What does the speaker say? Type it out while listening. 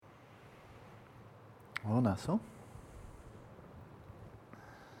Onaso.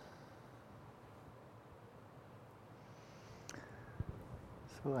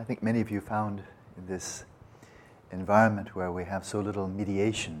 So I think many of you found in this environment where we have so little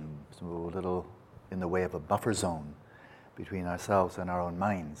mediation, so little in the way of a buffer zone between ourselves and our own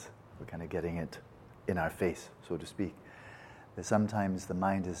minds. We're kind of getting it in our face, so to speak. That sometimes the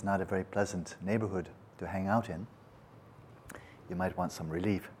mind is not a very pleasant neighborhood to hang out in. You might want some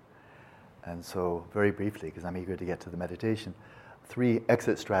relief. And so, very briefly, because I'm eager to get to the meditation, 3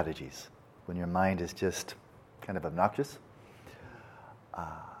 exit strategies when your mind is just kind of obnoxious.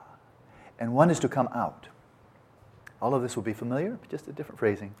 And one is to come out. All of this will be familiar, just a different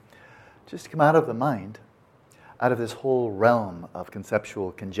phrasing. Just to come out of the mind, out of this whole realm of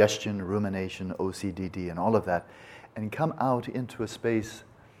conceptual congestion, rumination, OCDD, and all of that, and come out into a space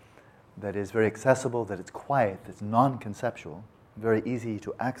that is very accessible, that it's quiet, that's non-conceptual, very easy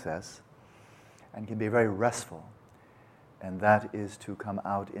to access, and can be very restful. And that is to come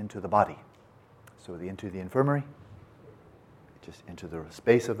out into the body. So into the infirmary, just into the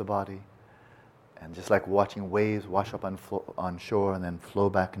space of the body, and just like watching waves wash up on shore and then flow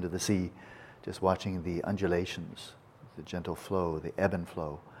back into the sea, just watching the undulations, the gentle flow, the ebb and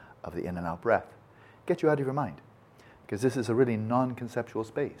flow of the in and out breath. Get you out of your mind. Because this is a really non-conceptual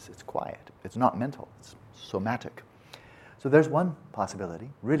space. It's quiet. It's not mental. It's somatic. So there's one possibility,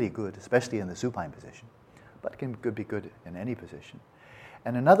 really good, especially in the supine position, but could be good in any position.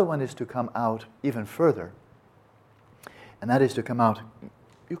 And another one is to come out even further, and that is to come out,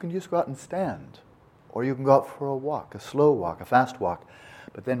 you can just go out and stand, or you can go out for a walk, a slow walk, a fast walk,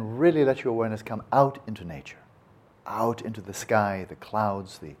 but then really let your awareness come out into nature, out into the sky, the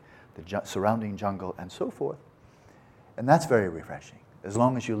clouds, the surrounding jungle, and so forth. And that's very refreshing, as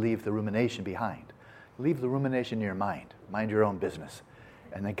long as you leave the rumination behind. Leave the rumination in your mind. Mind your own business.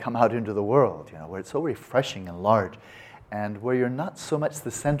 And then come out into the world, where it's so refreshing and large, and where you're not so much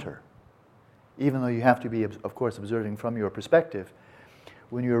the center, even though you have to be, of course, observing from your perspective.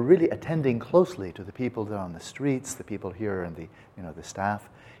 When you're really attending closely to the people that are on the streets, the people here and the staff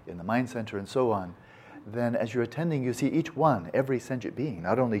in the mind center and so on, then as you're attending, you see each one, every sentient being,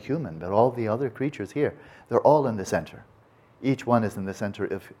 not only human, but all the other creatures here, they're all in the center. Each one is in the center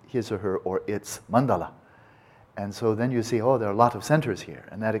of his or her or its mandala. And so then you see, there are a lot of centers here,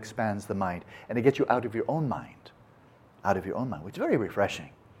 and that expands the mind. And it gets you out of your own mind, which is very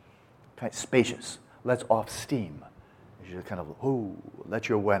refreshing, kind of spacious, lets off steam. You kind of, let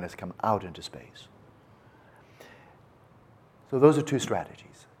your awareness come out into space. So those are 2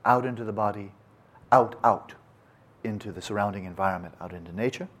 strategies. Out into the body, out into the surrounding environment, out into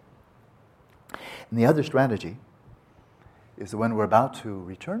nature. And the other strategy is the one we're about to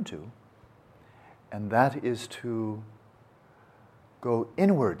return to, and that is to go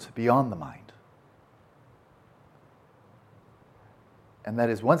inwards beyond the mind. And that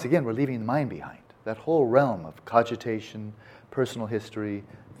is, once again, we're leaving the mind behind. That whole realm of cogitation, personal history,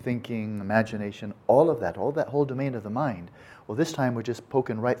 thinking, imagination, all that whole domain of the mind. Well, this time we're just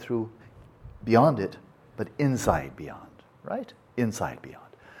poking right through beyond it, but inside beyond, right? Inside beyond.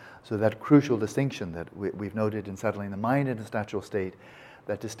 So that crucial distinction that we've noted in settling the mind in its natural state,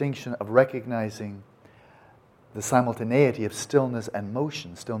 that distinction of recognizing the simultaneity of stillness and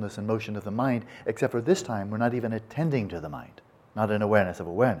motion of the mind, except for this time we're not even attending to the mind, not an awareness of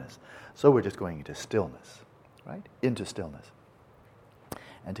awareness. So we're just going into stillness, right? Into stillness.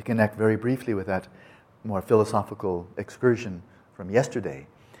 And to connect very briefly with that more philosophical excursion from yesterday,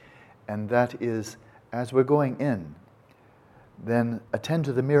 and that is, as we're going in, then attend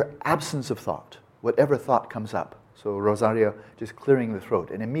to the mere absence of thought, whatever thought comes up. So Rosario just clearing the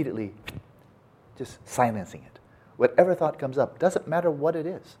throat and immediately just silencing it. Whatever thought comes up, doesn't matter what it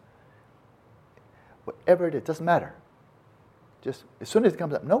is. Whatever it is, doesn't matter. Just as soon as it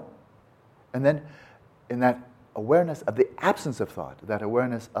comes up, nope. And then in that awareness of the absence of thought, that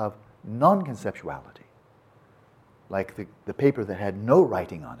awareness of non-conceptuality, like the paper that had no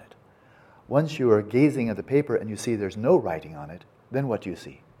writing on it. Once you are gazing at the paper and you see there's no writing on it, then what do you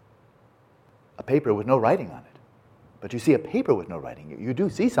see? A paper with no writing on it. But you see a paper with no writing. You do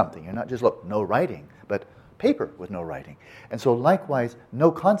see something. You're not just, no writing, but paper with no writing. And so likewise, no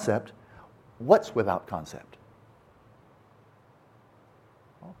concept. What's without concept?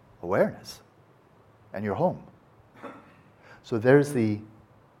 Well, awareness. And you're home. So there's,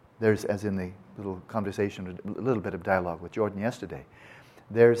 as in the little conversation, a little bit of dialogue with Jordan yesterday,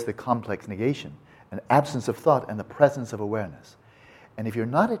 there's the complex negation, an absence of thought and the presence of awareness. And if you're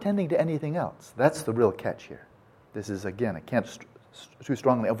not attending to anything else, that's the real catch here. This is, again, I can't too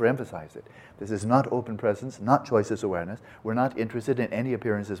strongly overemphasize it. This is not open presence, not choiceless awareness. We're not interested in any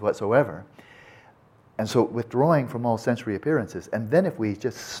appearances whatsoever. And so withdrawing from all sensory appearances, and then if we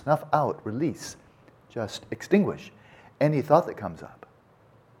just snuff out, release, just extinguish any thought that comes up,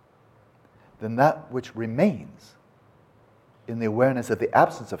 then that which remains in the awareness of the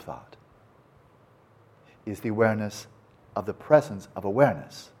absence of thought is the awareness of the presence of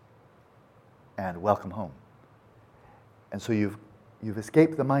awareness. And welcome home. And so you've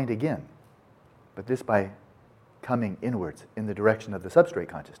escaped the mind again, but this by coming inwards in the direction of the substrate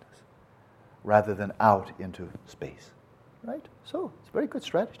consciousness, rather than out into space. Right? So, it's a very good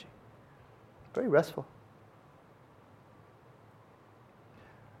strategy. Very restful.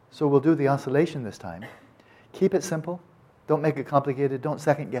 So we'll do the oscillation this time. Keep it simple. Don't make it complicated. Don't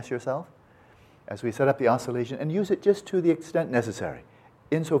second guess yourself as we set up the oscillation, and use it just to the extent necessary,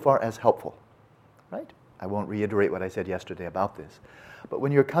 insofar as helpful. Right? I won't reiterate what I said yesterday about this. But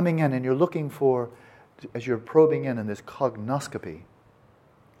when you're coming in and you're looking for, as you're probing in this cognoscopy,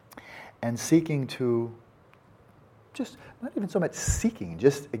 and seeking to, just not even so much seeking,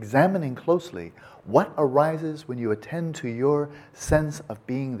 just examining closely what arises when you attend to your sense of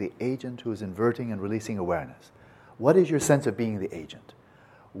being the agent who is inverting and releasing awareness. What is your sense of being the agent?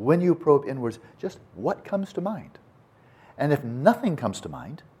 When you probe inwards, just what comes to mind? And if nothing comes to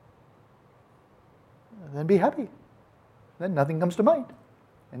mind, then be happy. Then nothing comes to mind,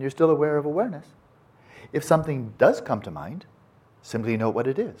 and you're still aware of awareness. If something does come to mind, simply note what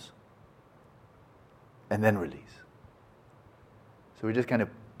it is, and then release. So we're just kind of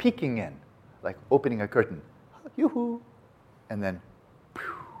peeking in, like opening a curtain, yoo-hoo, and then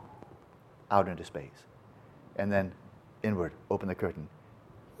phew, out into space. And then inward, open the curtain,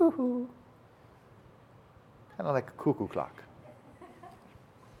 yoo-hoo. Kind of like a cuckoo clock.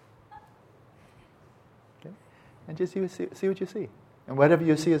 Okay? And just see what you see. And whatever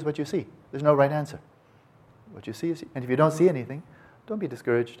you see is what you see. There's no right answer. What you see is, and if you don't see anything, don't be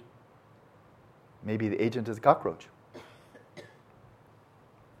discouraged. Maybe the agent is a cockroach.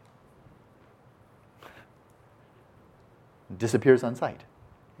 Disappears on sight.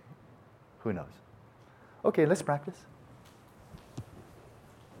 Who knows? Okay, let's practice.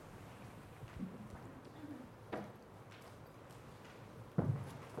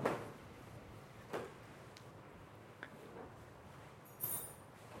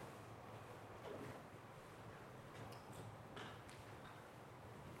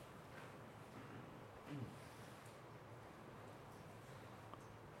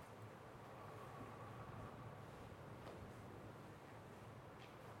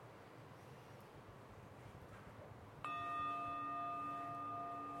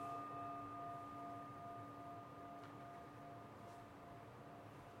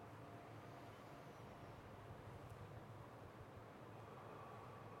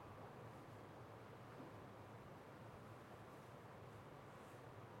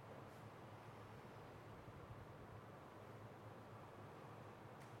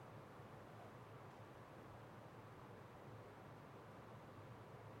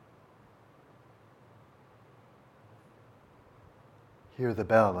 Hear the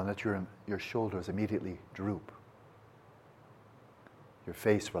bell and let your shoulders immediately droop. Your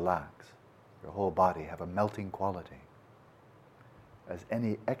face relax. Your whole body have a melting quality. As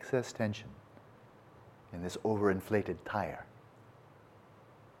any excess tension in this overinflated tire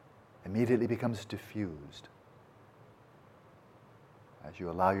immediately becomes diffused as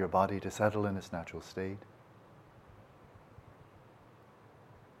you allow your body to settle in its natural state.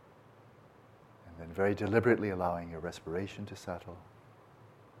 And then very deliberately allowing your respiration to settle.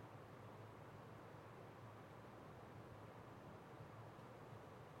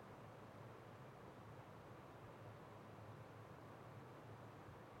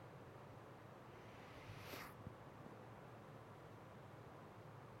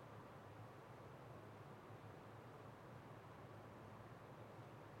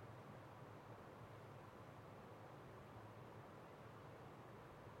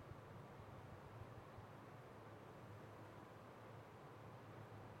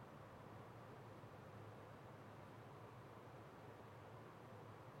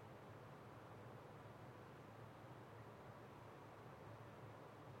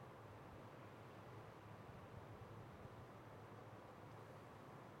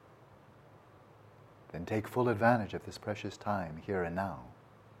 Then take full advantage of this precious time here and now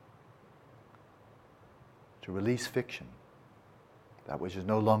to release fiction, that which is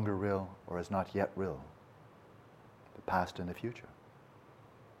no longer real or is not yet real, the past and the future.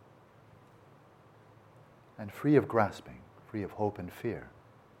 And free of grasping, free of hope and fear.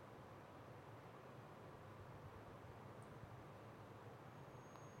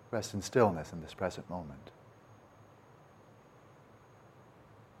 Rest in stillness in this present moment.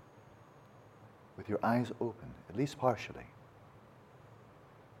 with your eyes open, at least partially.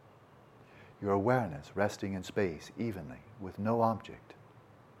 Your awareness resting in space evenly with no object,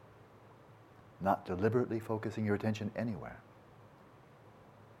 not deliberately focusing your attention anywhere.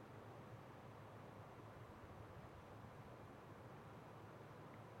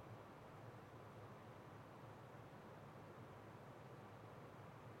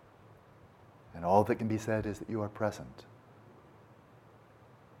 And all that can be said is that you are present.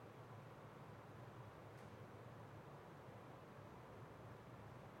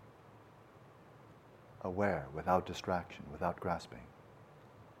 Aware, without distraction, without grasping.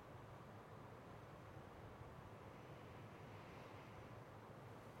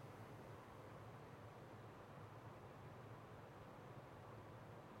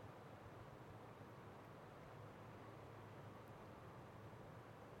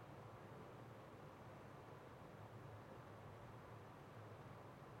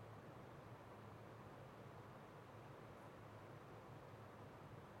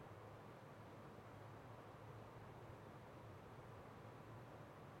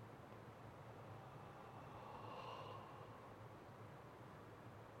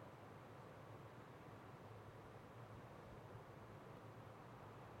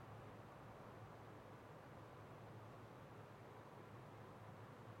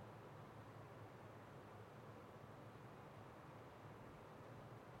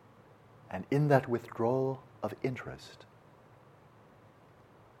 And in that withdrawal of interest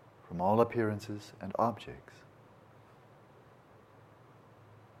from all appearances and objects,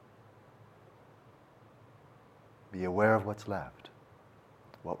 be aware of what's left,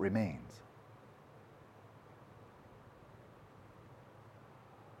 what remains.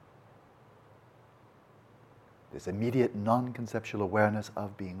 This immediate non-conceptual awareness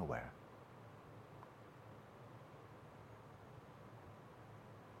of being aware.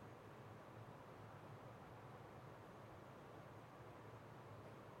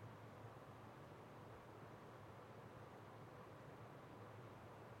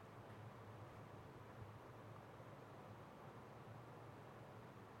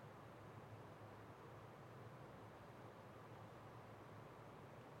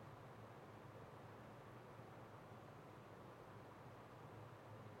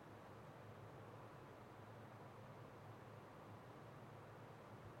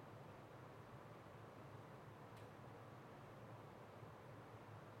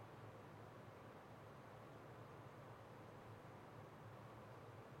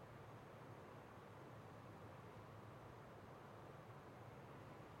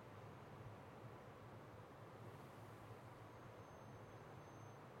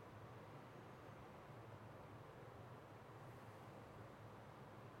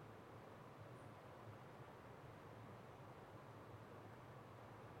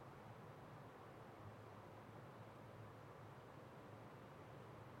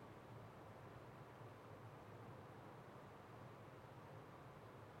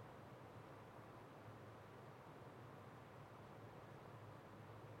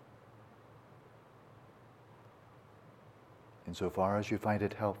 Insofar as you find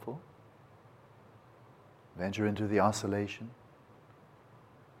it helpful, venture into the oscillation,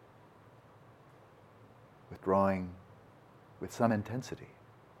 withdrawing with some intensity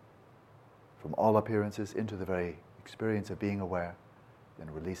from all appearances into the very experience of being aware,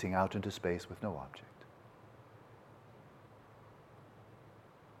 then releasing out into space with no object.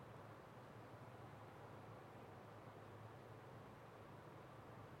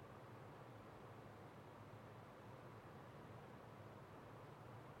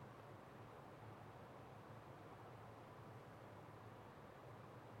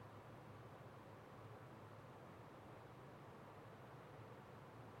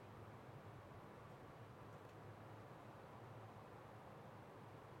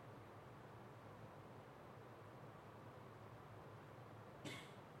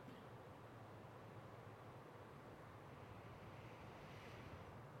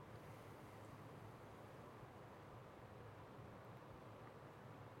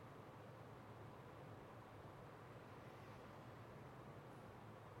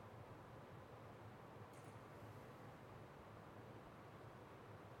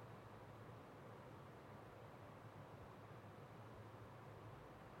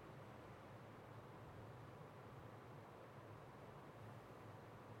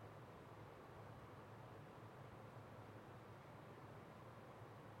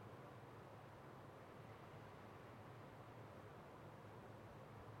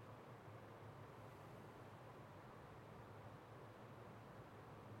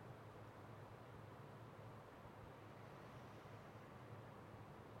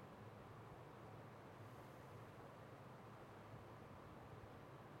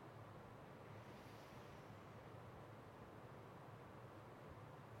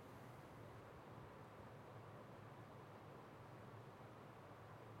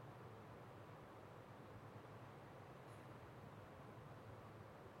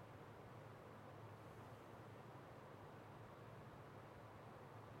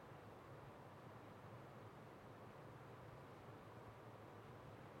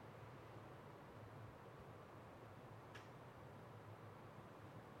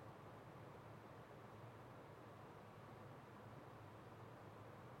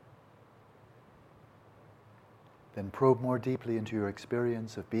 Then probe more deeply into your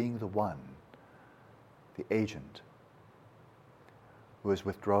experience of being the one, the agent, who is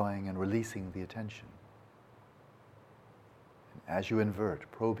withdrawing and releasing the attention. And as you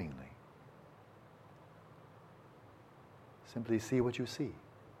invert probingly, simply see what you see.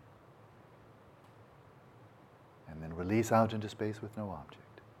 And then release out into space with no object.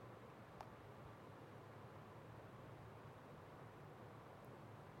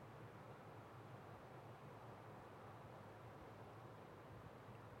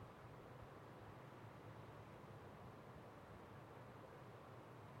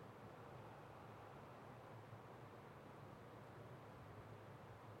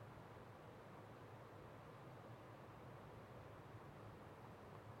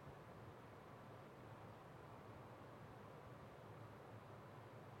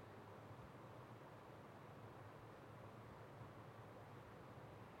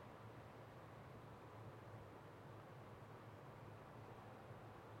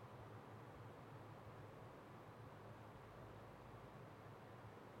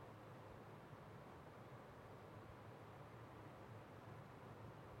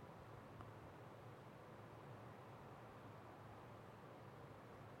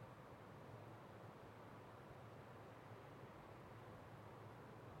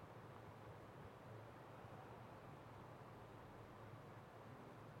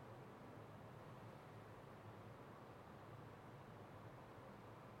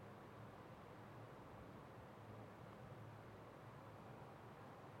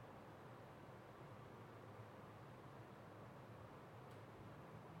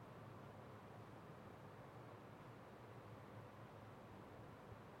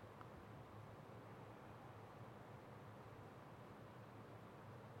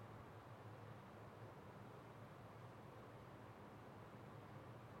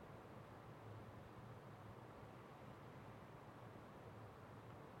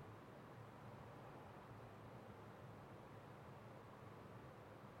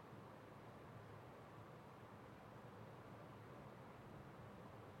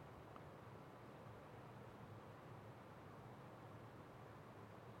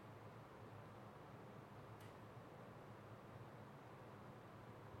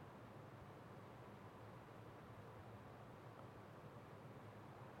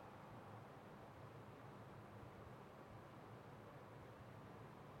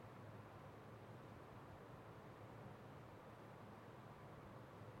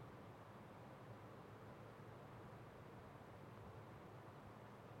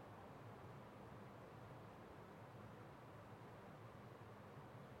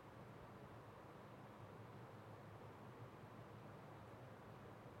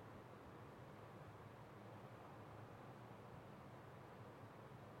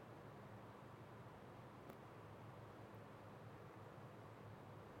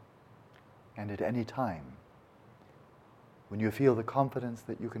 And at any time, when you feel the confidence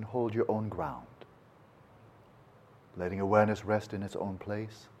that you can hold your own ground, letting awareness rest in its own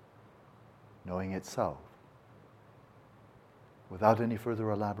place, knowing itself, without any further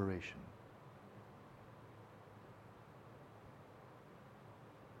elaboration.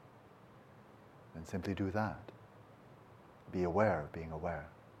 Then simply do that. Be aware of being aware.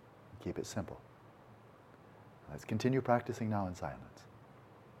 Keep it simple. Let's continue practicing now in silence.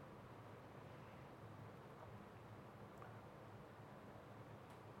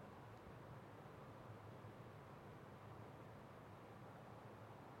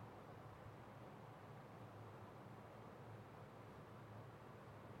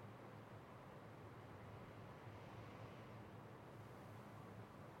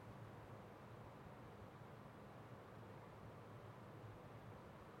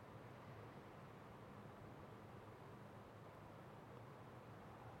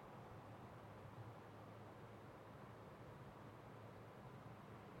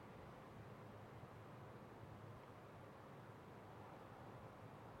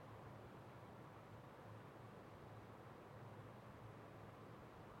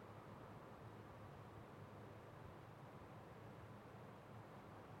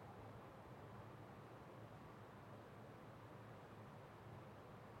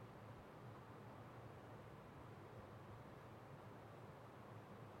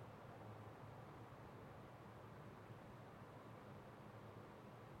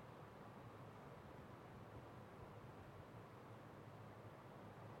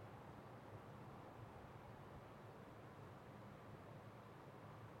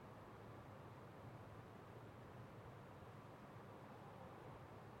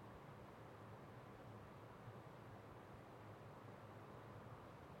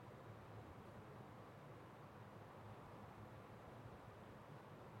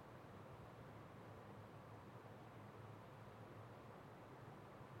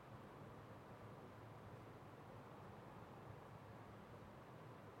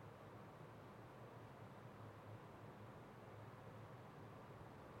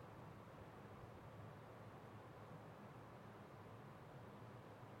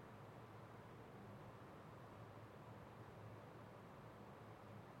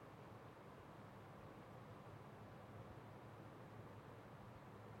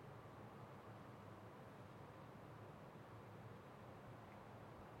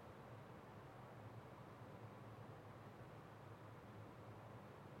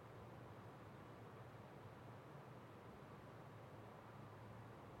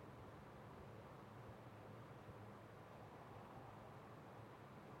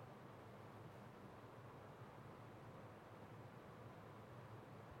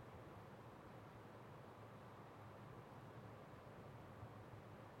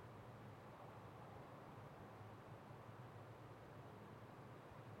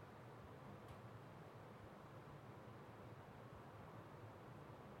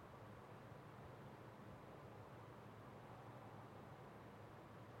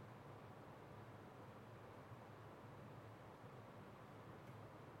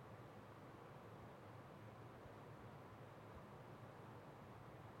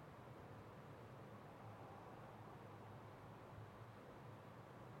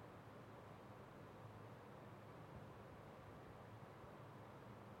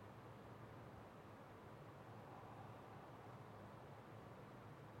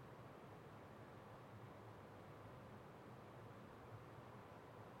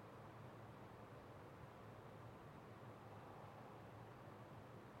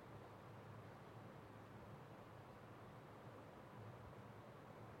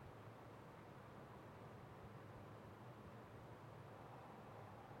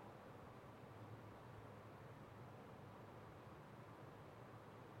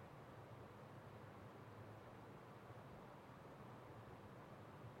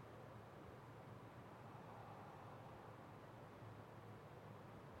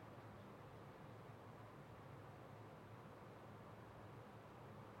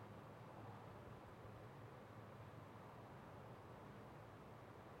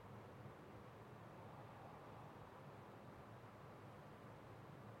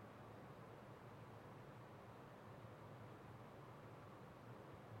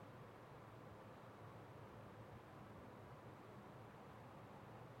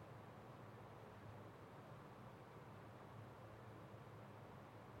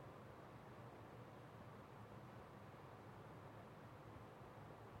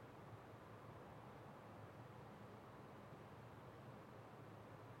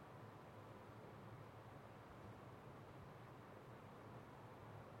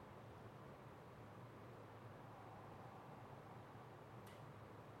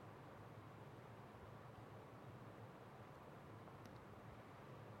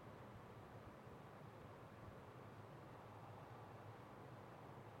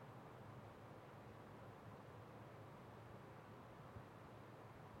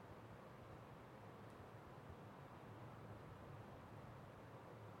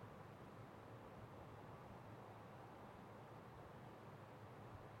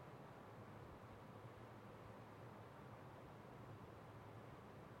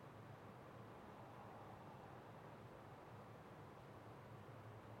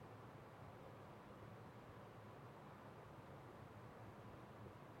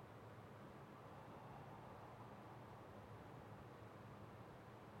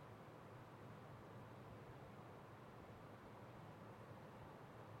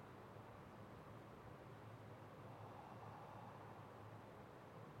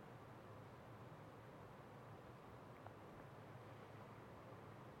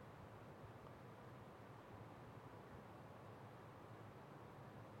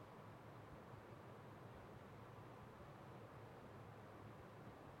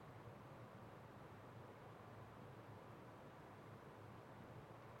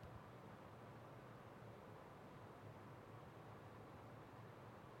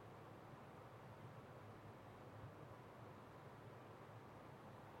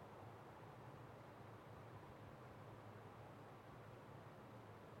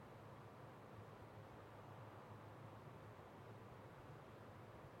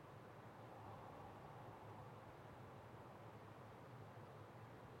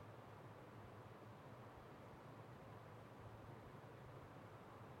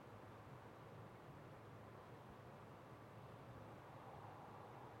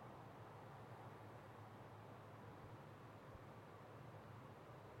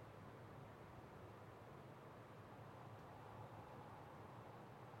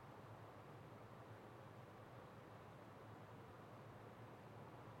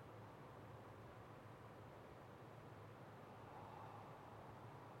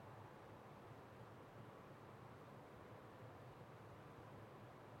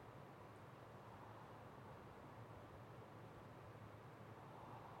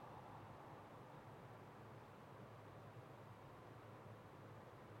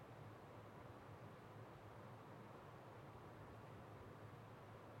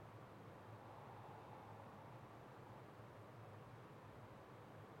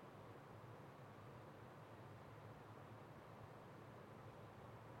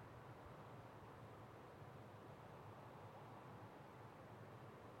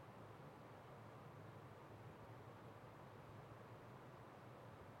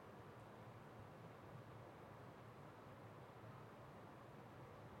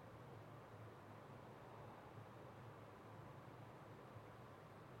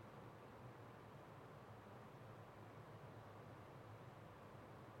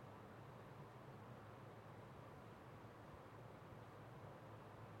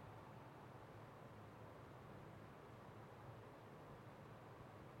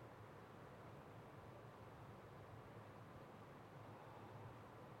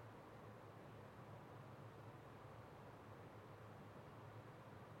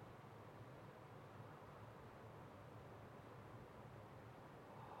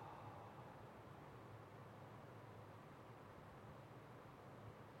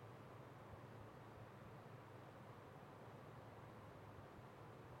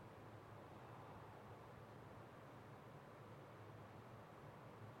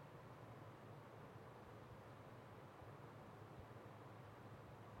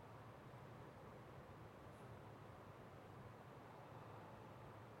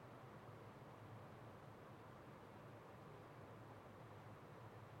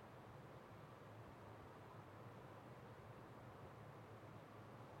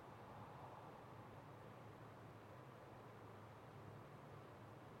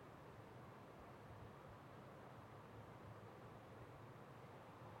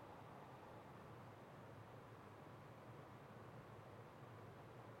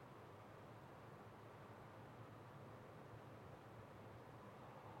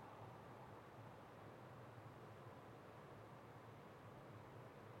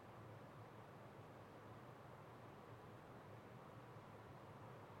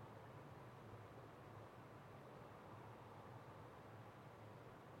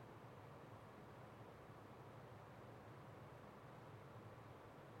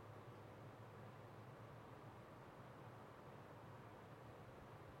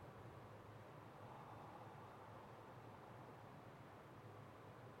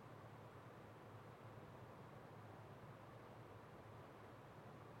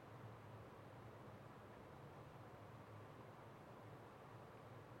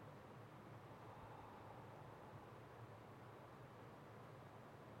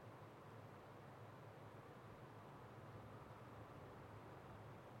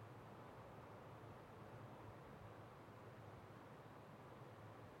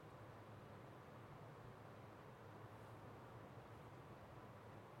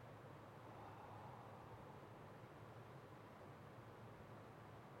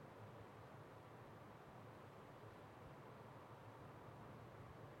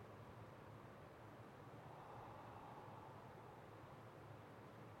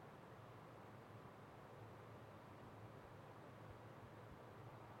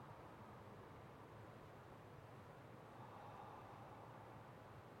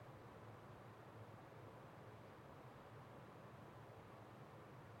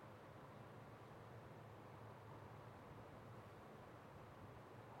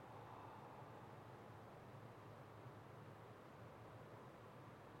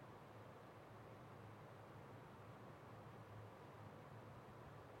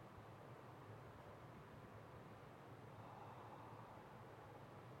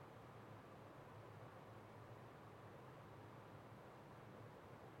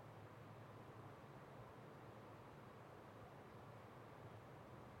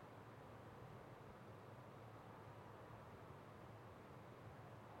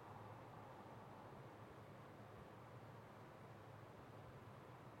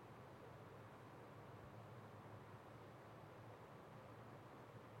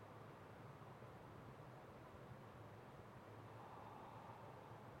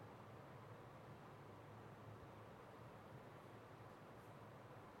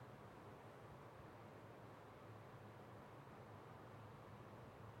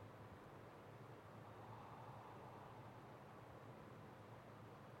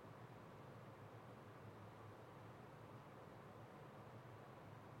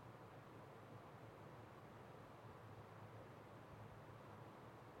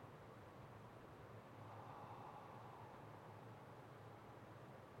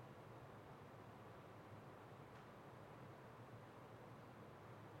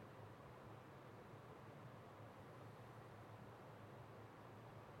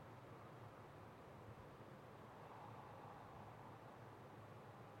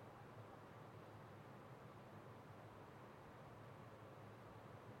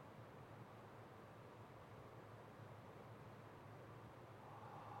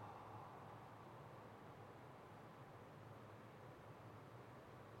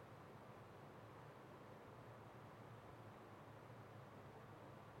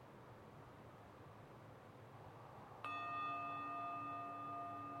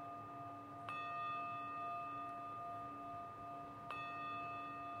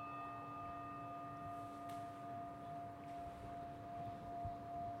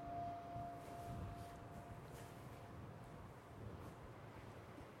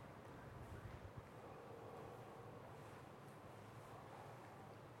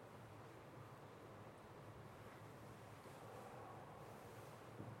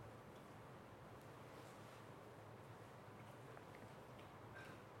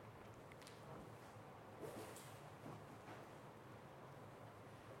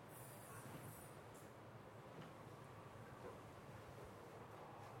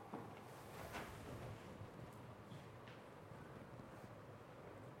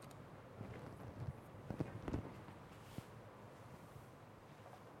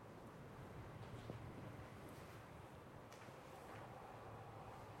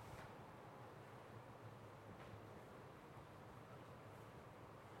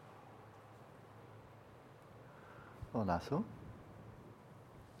 Olaso.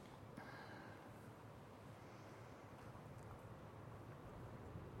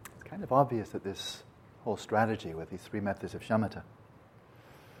 It's kind of obvious that this whole strategy with these 3 methods of shamatha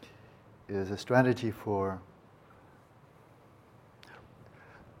is a strategy for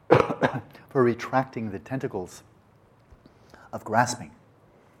retracting the tentacles of grasping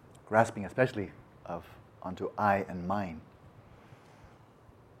especially onto I and mine.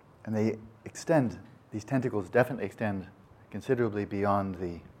 And these tentacles definitely extend considerably beyond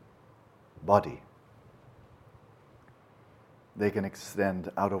the body. They can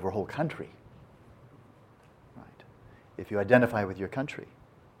extend out over a whole country. Right? If you identify with your country,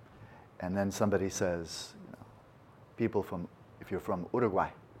 and then somebody says, if you're from Uruguay,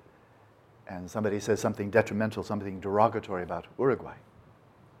 and somebody says something detrimental, something derogatory about Uruguay,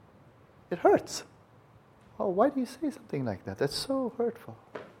 it hurts. Oh, why do you say something like that? That's so hurtful.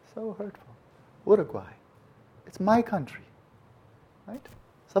 So hurtful. Uruguay. It's my country. Right?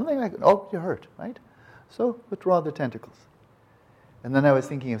 Something like, oh, you're hurt, right? So withdraw the tentacles. And then I was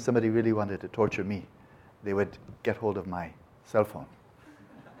thinking if somebody really wanted to torture me, they would get hold of my cell phone.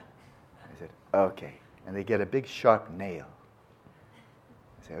 I said, okay. And they get a big sharp nail.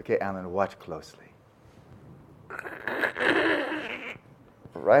 I say, okay, Alan, watch closely.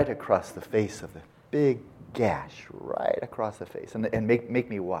 Right across the face of the big gash, right across the face, and make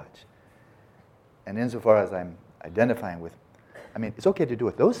me watch. And insofar as I'm identifying with, it's okay to do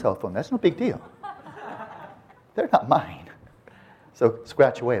with those cell phones, that's no big deal. They're not mine. So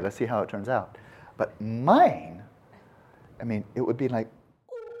scratch away, let's see how it turns out. But mine, it would be like,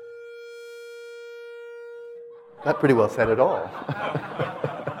 that pretty well said it all.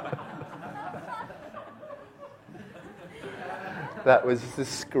 That was the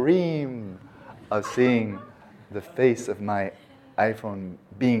scream of seeing the face of my iPhone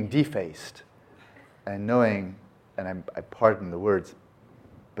being defaced and knowing, and I pardon the words,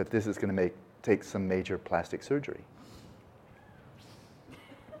 but this is going to take some major plastic surgery.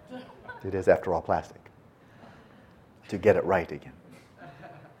 It is, after all, plastic. To get it right again.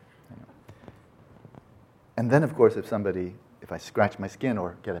 And then, of course, if I scratch my skin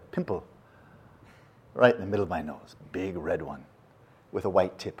or get a pimple right in the middle of my nose, big red one, with a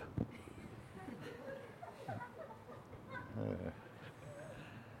white tip.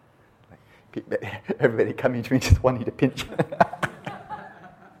 Everybody coming to me just wanting to pinch.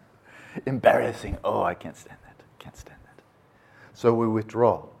 Embarrassing. Oh, I can't stand that. Can't stand that. So we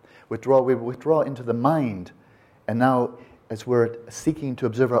withdraw. We withdraw into the mind. And now, as we're seeking to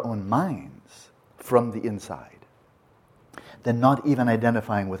observe our own minds from the inside, then not even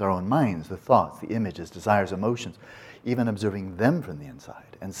identifying with our own minds, the thoughts, the images, desires, emotions, even observing them from the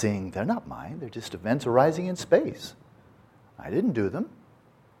inside and seeing they're not mine, they're just events arising in space. I didn't do them.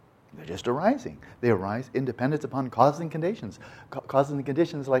 They're just arising. They arise independent upon causes and conditions. Causes and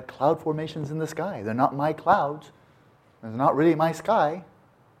conditions like cloud formations in the sky. They're not my clouds. They're not really my sky,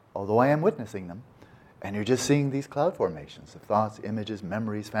 although I am witnessing them. And you're just seeing these cloud formations of thoughts, images,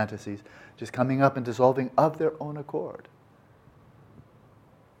 memories, fantasies, just coming up and dissolving of their own accord.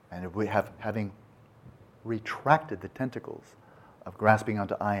 And if we having retracted the tentacles of grasping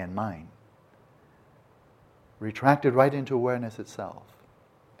onto I and mine, retracted right into awareness itself,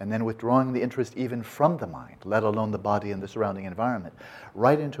 and then withdrawing the interest even from the mind, let alone the body and the surrounding environment,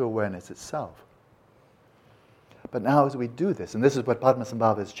 right into awareness itself. But now as we do this, and this is what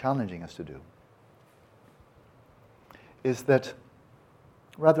Padmasambhava is challenging us to do, is that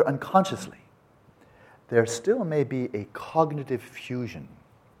rather unconsciously, there still may be a cognitive fusion,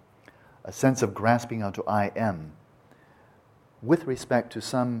 a sense of grasping onto I am, with respect to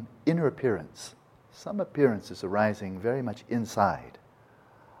some inner appearance. Some appearance is arising very much inside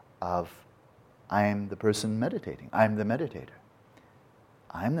of I'm the person meditating. I'm the meditator.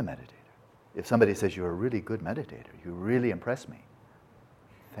 I'm the meditator. If somebody says you're a really good meditator, you really impress me,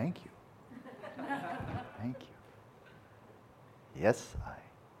 thank you. Thank you. Yes,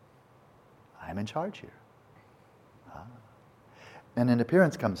 I'm in charge here. And an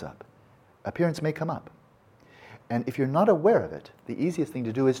appearance comes up. Appearance may come up. And if you're not aware of it, the easiest thing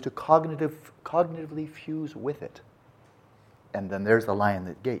to do is to cognitively fuse with it. And then there's the lion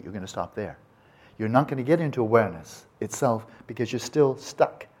at the gate. You're going to stop there. You're not going to get into awareness itself because you're still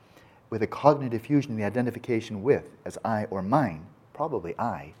stuck with a cognitive fusion, the identification with, as I or mine, probably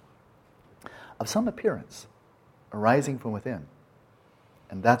I, of some appearance arising from within.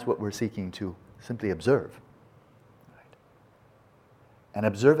 And that's what we're seeking to simply observe. Right? And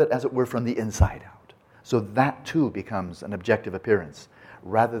observe it as it were from the inside out. So that too becomes an objective appearance,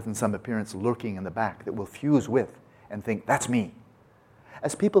 rather than some appearance lurking in the back that will fuse with and think, that's me.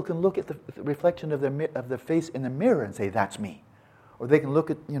 As people can look at the reflection of their face in the mirror and say, that's me. Or they can look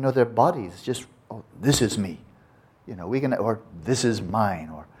at, their bodies, just, oh, this is me. Or this is mine,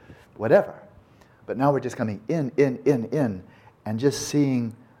 or whatever. But now we're just coming in, and just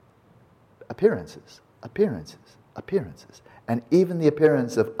seeing appearances. And even the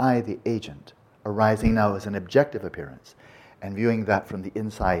appearance of I, the agent, arising now as an objective appearance, and viewing that from the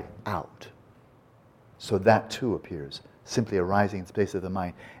inside out. So that too appears, simply arising in the space of the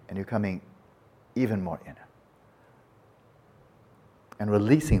mind, and you're coming even more inner. And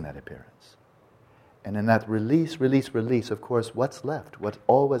releasing that appearance. And in that release, of course, what's left? What's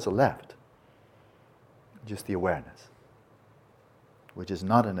always left? Just the awareness, which is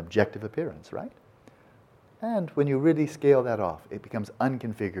not an objective appearance, right? And when you really scale that off, it becomes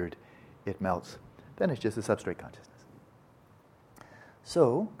unconfigured, it melts. Then it's just a substrate consciousness.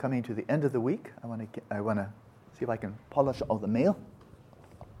 So, coming to the end of the week, I want to see if I can polish all the mail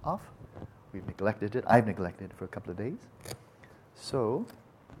off. We've neglected it. I've neglected it for a couple of days. So,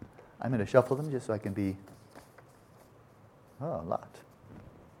 I'm going to shuffle them just so I can be, a lot.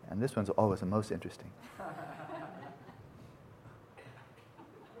 And this one's always the most interesting.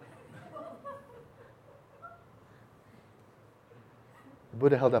 The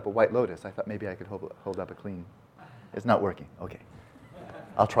Buddha held up a white lotus. I thought maybe I could hold up a clean. It's not working. Okay.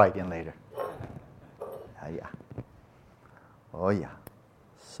 I'll try again later. Yeah. Oh, yeah.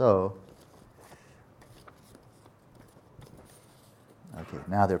 So, okay,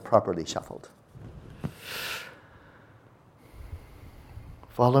 now they're properly shuffled.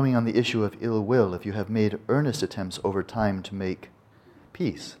 Following on the issue of ill will, if you have made earnest attempts over time to make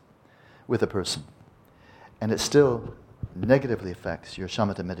peace with a person, and it still negatively affects your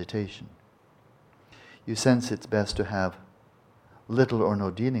shamatha meditation, you sense it's best to have little or no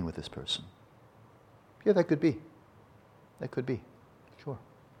dealing with this person. Yeah, that could be. Sure.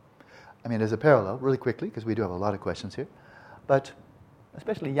 I mean, as a parallel, really quickly, because we do have a lot of questions here, but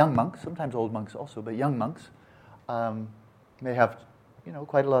especially young monks, sometimes old monks also, but young monks may have,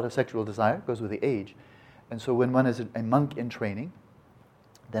 quite a lot of sexual desire. It goes with the age. And so when one is a monk in training,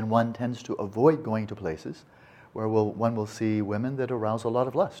 then one tends to avoid going to places where one will see women that arouse a lot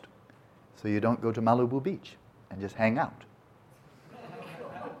of lust. So you don't go to Malibu Beach and just hang out.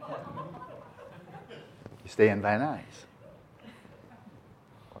 You stay in Van Nuys.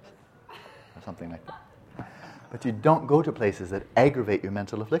 Or something like that. But you don't go to places that aggravate your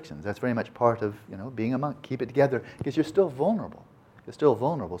mental afflictions. That's very much part of, being a monk. Keep it together, because you're still vulnerable.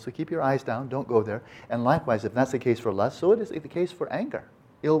 So keep your eyes down, don't go there. And likewise, if that's the case for lust, so it is the case for anger,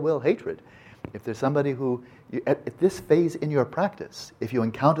 ill will, hatred. If there's somebody who, at this phase in your practice, if you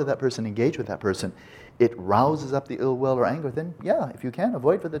encounter that person, engage with that person, it rouses up the ill will or anger, then yeah, if you can,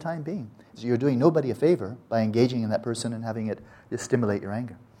 avoid for the time being. So you're doing nobody a favor by engaging in that person and having it just stimulate your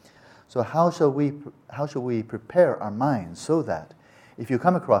anger. So how shall we prepare our minds so that if you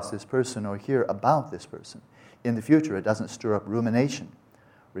come across this person or hear about this person, in the future it doesn't stir up rumination,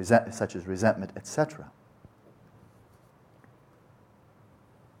 such as resentment, etc.?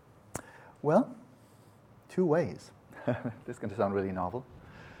 Well, two ways. This is going to sound really novel.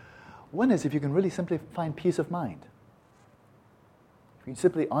 One is if you can really simply find peace of mind. If you can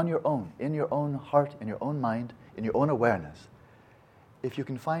simply on your own, in your own heart, in your own mind, in your own awareness, if you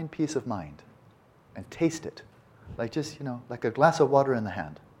can find peace of mind and taste it, like just, like a glass of water in the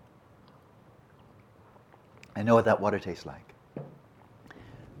hand. I know what that water tastes like.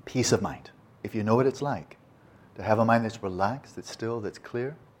 Peace of mind. If you know what it's like, to have a mind that's relaxed, that's still, that's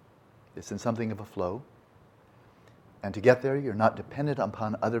clear, it's in something of a flow. And to get there, you're not dependent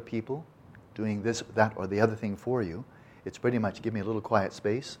upon other people doing this, that, or the other thing for you. It's pretty much give me a little quiet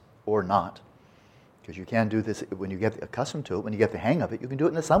space, or not. Because you can do this when you get accustomed to it, when you get the hang of it, you can do it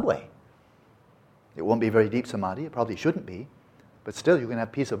in the subway. It won't be very deep samadhi, it probably shouldn't be, but still you can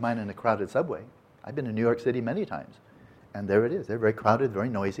have peace of mind in a crowded subway. I've been to New York City many times, and there it is. They're very crowded, very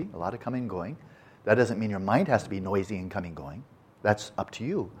noisy, a lot of coming and going. That doesn't mean your mind has to be noisy and coming and going. That's up to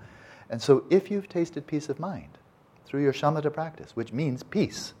you. And so if you've tasted peace of mind through your shamatha practice, which means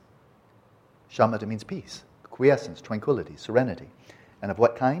peace. Shamatha means peace, quiescence, tranquility, serenity. And of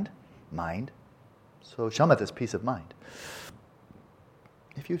what kind? Mind. So shamatha is peace of mind.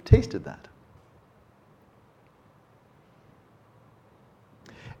 If you've tasted that,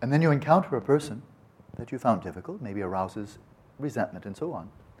 and then you encounter a person that you found difficult, maybe arouses resentment and so on,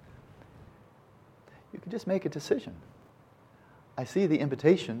 you can just make a decision. I see the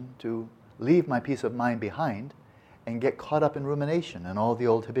invitation to leave my peace of mind behind and get caught up in rumination and all the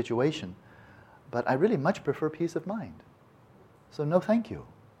old habituation, but I really much prefer peace of mind. So no thank you.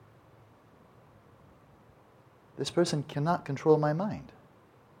 This person cannot control my mind.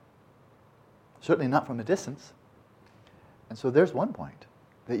 certainly not from a distance. And so there's one point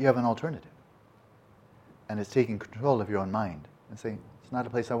that you have an alternative. And it's taking control of your own mind and saying, it's not a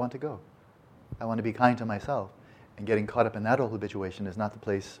place I want to go. I want to be kind to myself. And getting caught up in that old habituation is not the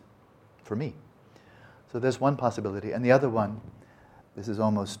place for me. So there's one possibility. And the other one, this is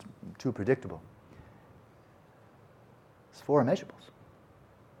almost too predictable. It's 4 immeasurables.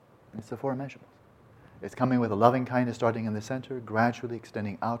 It's the 4 immeasurables. It's coming with a loving kindness starting in the center, gradually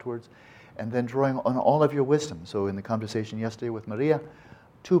extending outwards, and then drawing on all of your wisdom. So in the conversation yesterday with Maria,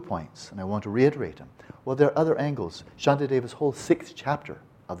 2 points, and I want to reiterate them. Well, there are other angles. Shantadeva's whole 6th chapter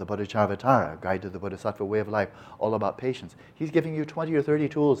of the Bodhicharvatara, Guide to the Bodhisattva Way of Life, all about patience. He's giving you 20 or 30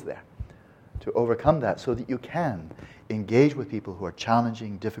 tools there to overcome that so that you can engage with people who are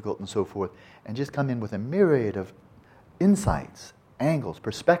challenging, difficult, and so forth, and just come in with a myriad of insights, angles,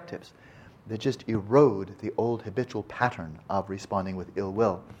 perspectives that just erode the old habitual pattern of responding with ill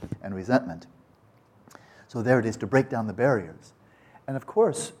will and resentment. So there it is, to break down the barriers. And of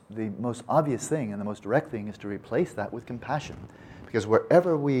course, the most obvious thing and the most direct thing is to replace that with compassion. Because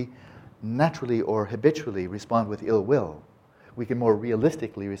wherever we naturally or habitually respond with ill will, we can more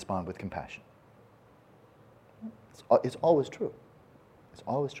realistically respond with compassion. It's always true. It's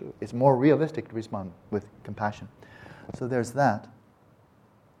always true. It's more realistic to respond with compassion. So there's that.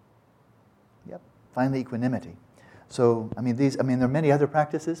 Yep. Finally, equanimity. So, there are many other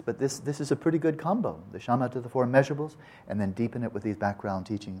practices, but this is a pretty good combo. The shamatha, the 4 immeasurables, and then deepen it with these background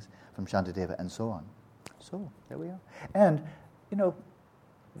teachings from Shantideva and so on. So, there we are. And,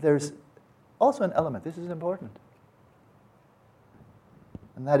 there's also an element, this is important.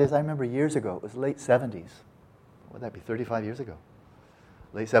 And that is, I remember years ago, it was late 70s. What would that be, 35 years ago?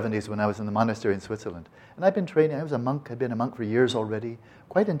 Late 70s when I was in the monastery in Switzerland. And I'd been training, I was a monk, I'd been a monk for years already.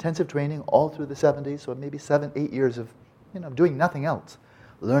 Quite intensive training all through the 70s, so maybe 7-8 years of, doing nothing else.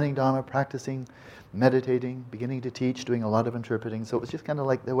 Learning Dharma, practicing, meditating, beginning to teach, doing a lot of interpreting. So it was just kind of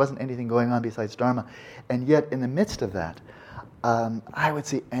like there wasn't anything going on besides Dharma. And yet, in the midst of that, I would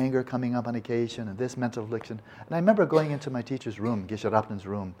see anger coming up on occasion and this mental affliction. And I remember going into my teacher's room, Geshe Rabden's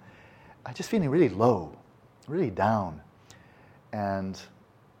room, just feeling really low, really down. And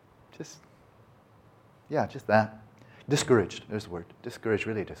just that. Discouraged, there's the word. Discouraged,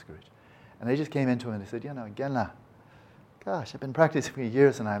 really discouraged. And they just came into it and they said, Genla, gosh, I've been practicing for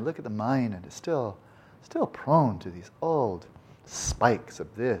years and I look at the mind and it's still prone to these old spikes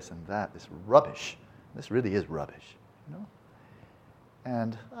of this and that, this rubbish. This really is rubbish,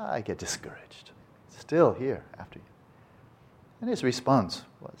 And I get discouraged. It's still here after you. And his response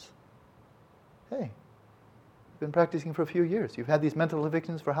was, hey, you've been practicing for a few years. You've had these mental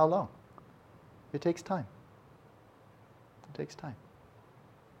evictions for how long? It takes time. It takes time.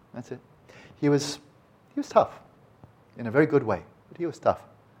 That's it. He was tough in a very good way, but he was tough.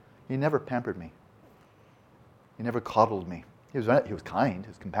 He never pampered me. He never coddled me. He was kind, he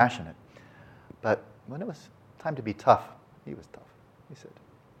was compassionate. But when it was time to be tough, he was tough. He said,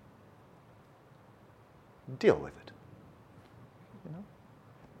 deal with it.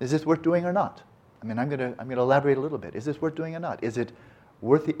 Is this worth doing or not? I'm going to elaborate a little bit. Is this worth doing or not? Is it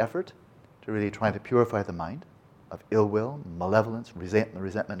worth the effort to really try to purify the mind of ill will, malevolence,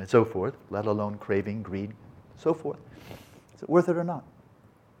 resentment, and so forth, let alone craving, greed, so forth? Is it worth it or not?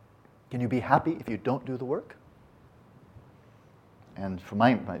 Can you be happy if you don't do the work? And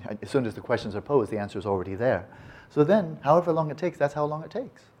as soon as the questions are posed, the answer is already there. So then, however long it takes, that's how long it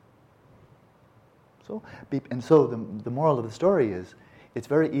takes. So the moral of the story is, it's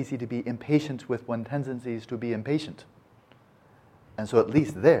very easy to be impatient with one's tendencies to be impatient. And so at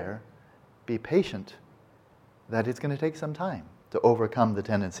least there, be patient that it's going to take some time to overcome the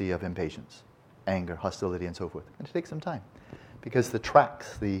tendency of impatience, anger, hostility, and so forth. It's going to take some time. Because the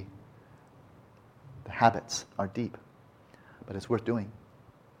tracks, the habits are deep. But it's worth doing.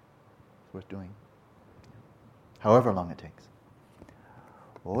 It's worth doing. However long it takes.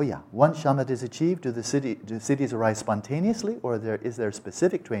 Oh yeah. Once shamatha is achieved, do siddhis arise spontaneously, or is there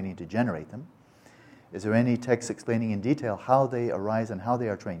specific training to generate them? Is there any text explaining in detail how they arise and how they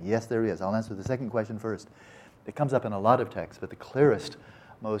are trained? Yes, there is. I'll answer the second question first. It comes up in a lot of texts, but the clearest,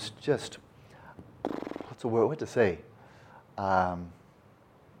 most just, what to say?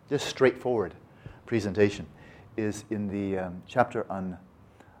 Just straightforward presentation is in the chapter on,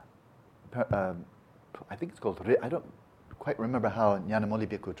 I think it's called, I don't quite remember how Nyanamoli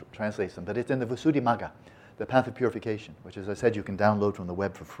Bhikkhu translates them, but it's in the Visuddhimagga, the Path of Purification, which, as I said, you can download from the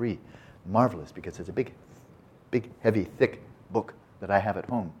web for free. Marvelous, because it's a big, heavy, thick book that I have at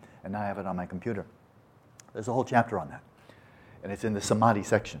home, and now I have it on my computer. There's a whole chapter on that, and it's in the samadhi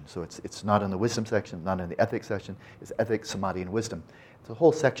section, so it's not in the wisdom section, not in the ethics section. It's ethics, samadhi, and wisdom. It's a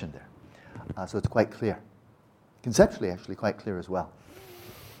whole section there. So it's quite clear. Conceptually, actually, quite clear as well.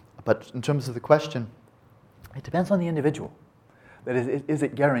 But in terms of the question, it depends on the individual. That is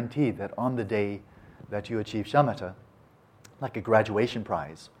it guaranteed that on the day that you achieve shamatha, like a graduation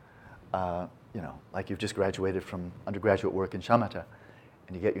prize, like you've just graduated from undergraduate work in shamatha,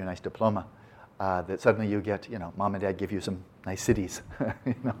 and you get your nice diploma, that suddenly you get, mom and dad give you some nice siddhis.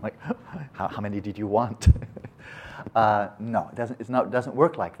 Like, how many did you want? No, it doesn't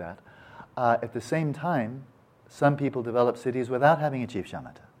work like that. At the same time, some people develop siddhis without having achieved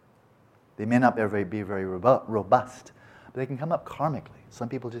shamatha. They may not be very robust, but they can come up karmically. Some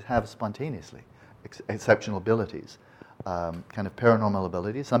people just have spontaneously exceptional abilities, kind of paranormal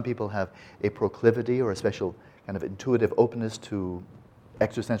abilities. Some people have a proclivity or a special kind of intuitive openness to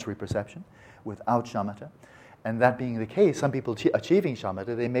extrasensory perception without shamatha. And that being the case, some people achieving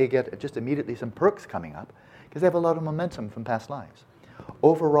shamatha, they may get just immediately some perks coming up because they have a lot of momentum from past lives.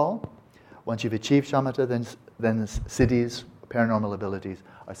 Overall, once you've achieved shamatha, then siddhis, paranormal abilities,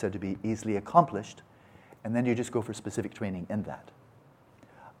 are said to be easily accomplished, and then you just go for specific training in that.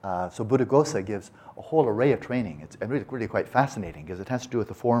 So Buddhaghosa gives a whole array of training. It's really quite fascinating because it has to do with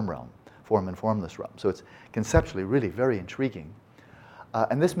the form realm, form and formless realm. So it's conceptually really very intriguing.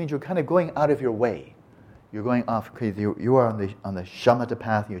 And this means you're kind of going out of your way. You're going off, you are on the shamatha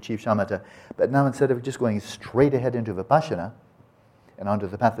path, you achieve shamatha, but now instead of just going straight ahead into vipassana and onto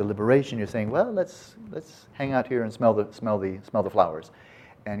the path of liberation, you're saying, well, let's hang out here and smell the flowers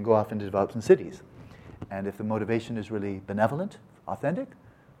and go off and develop some siddhis. And if the motivation is really benevolent, authentic,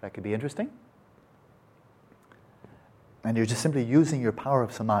 that could be interesting. And you're just simply using your power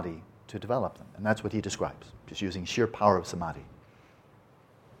of samadhi to develop them. And that's what he describes, just using sheer power of samadhi.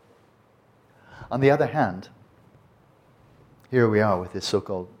 On the other hand, here we are with this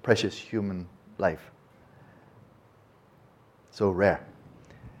so-called precious human life. So rare.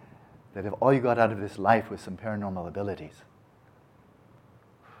 That if all you got out of this life was some paranormal abilities,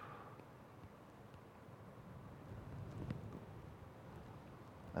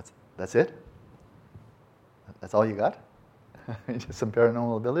 that's it? That's all you got? Just some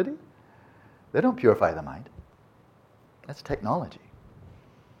paranormal ability? They don't purify the mind. That's technology.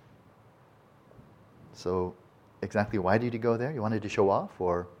 So exactly why did you go there? You wanted to show off,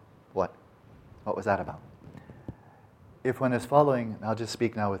 or what? What was that about? If one is following, I'll just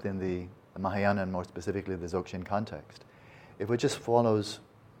speak now within the Mahayana and more specifically the Dzogchen context. If it just follows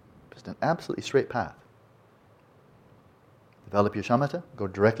just an absolutely straight path, develop your shamatha, go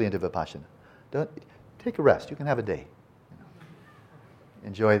directly into vipassana. Don't take a rest. You can have a day.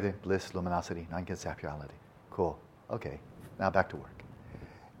 Enjoy the bliss, luminosity, non-conceptuality. Cool. Okay. Now back to work,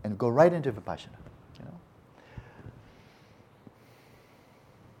 and go right into vipassana.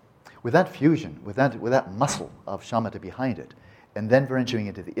 With that fusion, with that muscle of shamatha behind it, and then venturing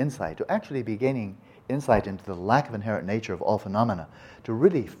into the insight, to actually be gaining insight into the lack of inherent nature of all phenomena, to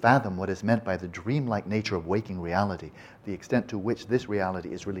really fathom what is meant by the dreamlike nature of waking reality, the extent to which this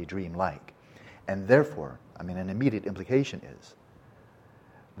reality is really dreamlike. And therefore, an immediate implication is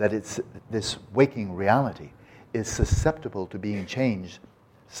that this waking reality is susceptible to being changed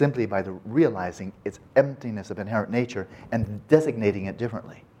simply by the realizing its emptiness of inherent nature and designating it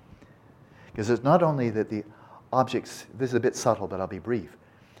differently. Because it's not only that the objects, this is a bit subtle, but I'll be brief,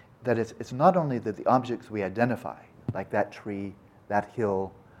 that it's not only that the objects we identify, like that tree, that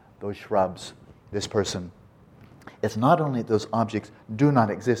hill, those shrubs, this person, it's not only that those objects do not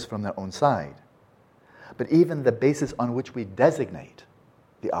exist from their own side, but even the basis on which we designate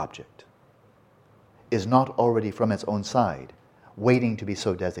the object is not already from its own side, waiting to be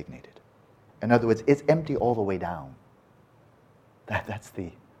so designated. In other words, it's empty all the way down. That's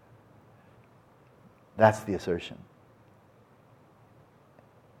the assertion.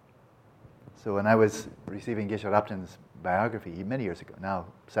 So when I was receiving Geshe Rabten's biography many years ago, now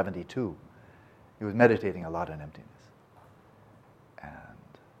 72, he was meditating a lot on emptiness. And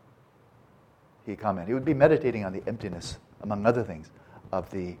he commented, he would be meditating on the emptiness, among other things, of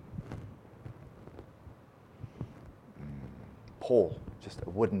the pole, just a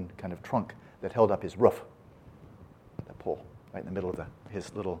wooden kind of trunk that held up his roof. The pole, right in the middle of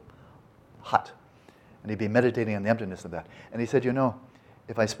his little hut. And he'd be meditating on the emptiness of that. And he said,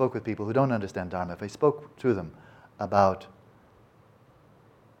 if I spoke with people who don't understand Dharma, if I spoke to them about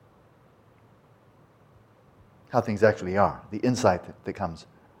how things actually are, the insight that comes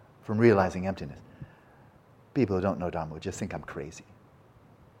from realizing emptiness, people who don't know Dharma would just think I'm crazy.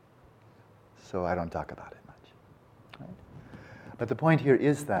 So I don't talk about it much. Right? But the point here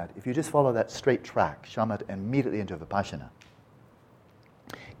is that if you just follow that straight track, shamatha, and immediately into vipassana,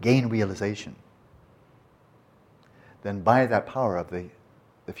 gain realization, then by that power of the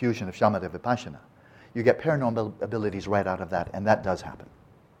the fusion of shamatha vipassana, you get paranormal abilities right out of that, and that does happen.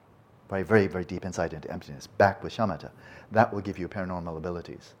 Very, very, very deep insight into emptiness, back with shamatha. That will give you paranormal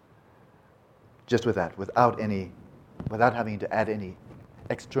abilities. Just with that, without having to add any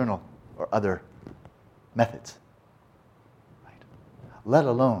external or other methods. Right? Let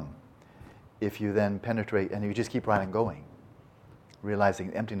alone if you then penetrate and you just keep right on going, realizing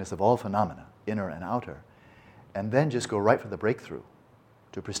the emptiness of all phenomena, inner and outer, and then just go right for the breakthrough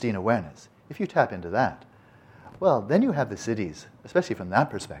to pristine awareness. If you tap into that, well, then you have the siddhis, especially from that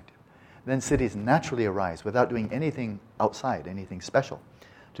perspective. Then siddhis naturally arise without doing anything outside, anything special,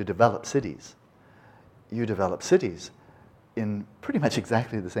 to develop siddhis. You develop siddhis in pretty much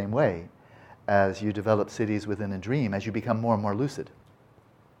exactly the same way as you develop siddhis within a dream as you become more and more lucid.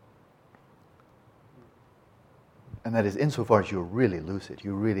 And that is insofar as you're really lucid,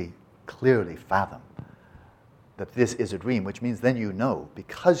 you really clearly fathom that this is a dream, which means then you know,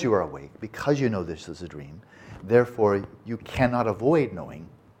 because you are awake, because you know this is a dream, therefore you cannot avoid knowing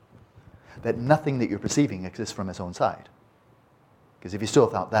that nothing that you're perceiving exists from its own side. Because if you still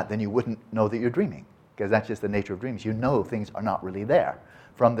thought that, then you wouldn't know that you're dreaming, because that's just the nature of dreams. You know things are not really there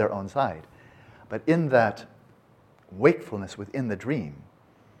from their own side. But in that wakefulness within the dream,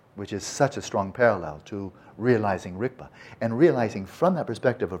 which is such a strong parallel to realizing Rigpa, and realizing from that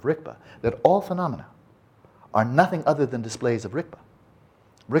perspective of Rigpa that all phenomena are nothing other than displays of Rigpa.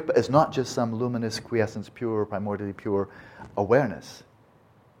 Rigpa is not just some luminous, quiescence, pure, primordially pure awareness.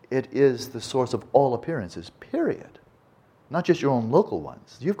 It is the source of all appearances, period. Not just your own local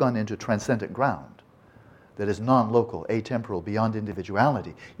ones. You've gone into transcendent ground that is non-local, atemporal, beyond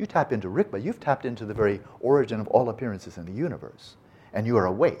individuality. You tap into Rigpa, you've tapped into the very origin of all appearances in the universe. And you are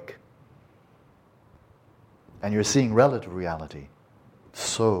awake. And you're seeing relative reality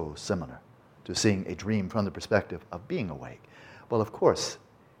so similar to seeing a dream from the perspective of being awake. Well, of course,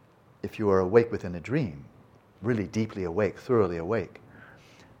 if you are awake within a dream, really deeply awake, thoroughly awake,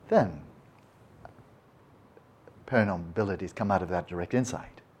 then paranormal abilities come out of that direct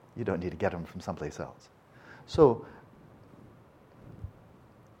insight. You don't need to get them from someplace else. So,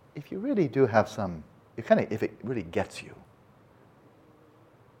 if you really do have some, if it really gets you,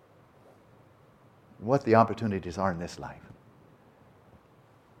 what the opportunities are in this life,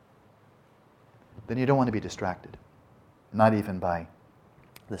 then you don't want to be distracted, not even by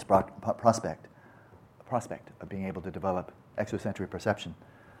this prospect of being able to develop exosensory perception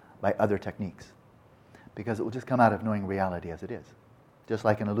by other techniques, because it will just come out of knowing reality as it is, just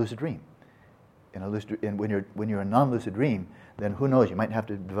like in a lucid dream. When you're in a non-lucid dream, then who knows, you might have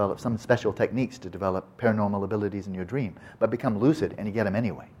to develop some special techniques to develop paranormal abilities in your dream, but become lucid and you get them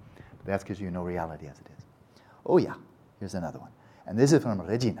anyway. But that's because you know reality as it is. Oh yeah, here's another one. And this is from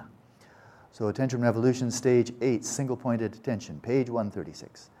Regina. So Attention Revolution, Stage 8, Single-Pointed Attention, page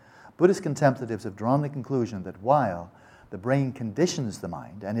 136. Buddhist contemplatives have drawn the conclusion that while the brain conditions the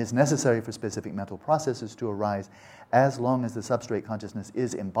mind and is necessary for specific mental processes to arise as long as the substrate consciousness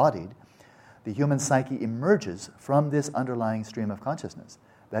is embodied, the human psyche emerges from this underlying stream of consciousness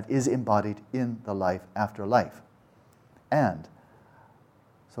that is embodied in the life after life. And,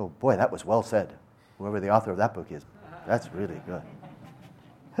 so boy, that was well said. Whoever the author of that book is, that's really good.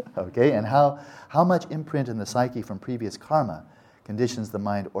 Okay, and how much imprint in the psyche from previous karma conditions the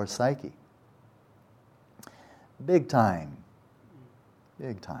mind or psyche? Big time.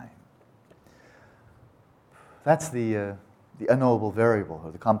 Big time. That's the unknowable variable,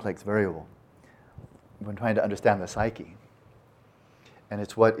 or the complex variable, when trying to understand the psyche. And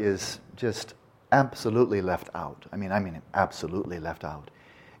it's what is just absolutely left out. I mean absolutely left out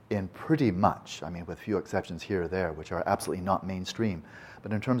in pretty much, with few exceptions here or there, which are absolutely not mainstream.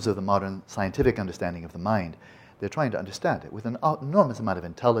 But in terms of the modern scientific understanding of the mind, they're trying to understand it with an enormous amount of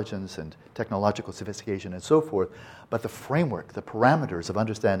intelligence and technological sophistication and so forth. But the framework, the parameters of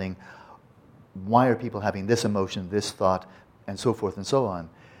understanding why are people having this emotion, this thought, and so forth and so on,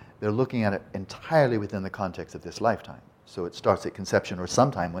 they're looking at it entirely within the context of this lifetime. So it starts at conception or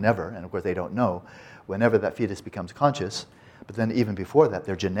sometime, whenever, and of course they don't know, whenever that fetus becomes conscious. But then even before that,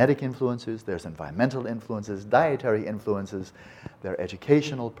 there are genetic influences, there's environmental influences, dietary influences, there are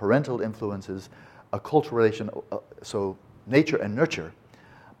educational, parental influences, a cultural relation, so nature and nurture.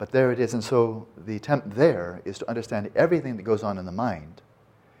 But there it is, and so the attempt there is to understand everything that goes on in the mind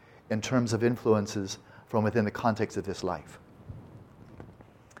in terms of influences from within the context of this life.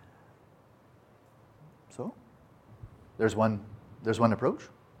 So, there's one approach.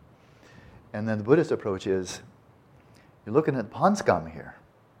 And then the Buddhist approach is, you're looking at pond scum here.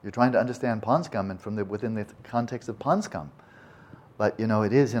 You're trying to understand pond scum and within the context of pond scum. But,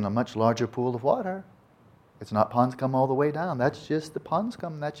 it is in a much larger pool of water. It's not pond scum all the way down. That's just the pond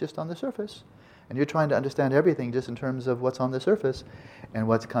scum. That's just on the surface. And you're trying to understand everything just in terms of what's on the surface. And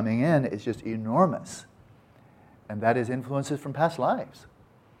what's coming in is just enormous. And that is influences from past lives.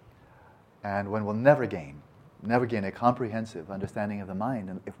 And one will never gain a comprehensive understanding of the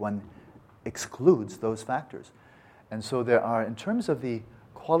mind if one excludes those factors. And so there are, in terms of the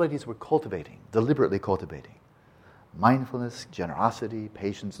qualities we're cultivating, deliberately cultivating, mindfulness, generosity,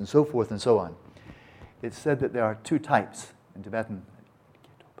 patience, and so forth and so on, it's said that there are two types in Tibetan.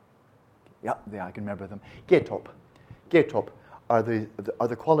 Yeah, I can remember them. Getop. Getop are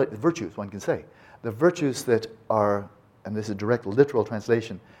the virtues, one can say. The virtues that are, and this is a direct literal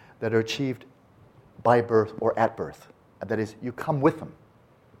translation, that are achieved by birth or at birth. That is, you come with them.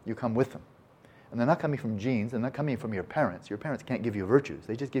 You come with them. And they're not coming from genes, they're not coming from your parents. Your parents can't give you virtues.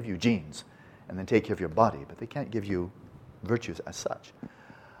 They just give you genes and then take care of your body, but they can't give you virtues as such.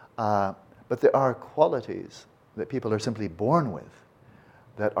 But there are qualities that people are simply born with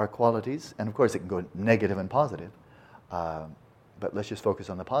that are qualities, and of course it can go negative and positive, but let's just focus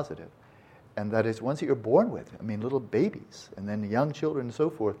on the positive. And that is ones that you're born with. I mean, little babies, and then young children and so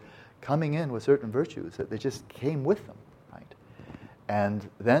forth, coming in with certain virtues that they just came with them, right? And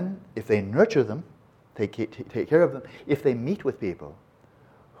then if they nurture them, take care of them, if they meet with people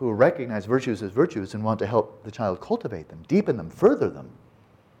who recognize virtues as virtues and want to help the child cultivate them, deepen them, further them,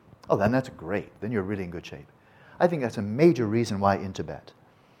 oh, then that's great. Then you're really in good shape. I think that's a major reason why in Tibet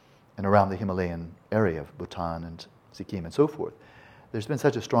and around the Himalayan area of Bhutan and Sikkim and so forth, there's been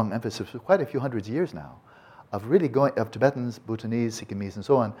such a strong emphasis for quite a few hundreds of years now of really of Tibetans, Bhutanese, Sikkimese, and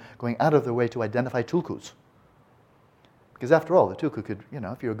so on, going out of their way to identify tulkus. Because after all, the tulku could,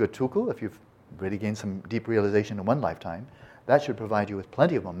 if you're a good tulku, if you've really gained some deep realization in one lifetime, that should provide you with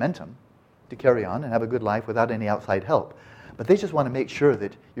plenty of momentum to carry on and have a good life without any outside help. But they just want to make sure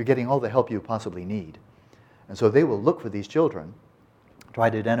that you're getting all the help you possibly need. And so they will look for these children, try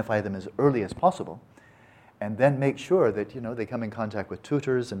to identify them as early as possible, and then make sure that they come in contact with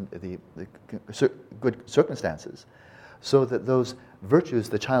tutors and the good circumstances, so that those virtues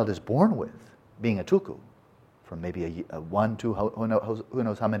the child is born with, being a tulku, from maybe a one, two, who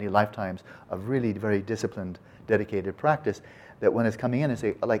knows how many lifetimes of really very disciplined, dedicated practice, that when it's coming in and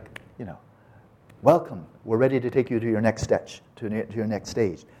say, welcome, we're ready to take you to your next stage, to your next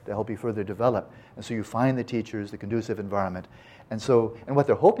stage, to help you further develop. And so you find the teachers, the conducive environment. And what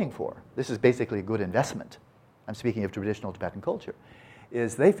they're hoping for, this is basically a good investment. I'm speaking of traditional Tibetan culture,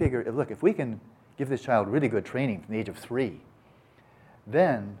 is they figure, look, if we can give this child really good training from the age of 3,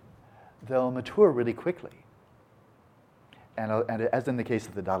 then they'll mature really quickly. And as in the case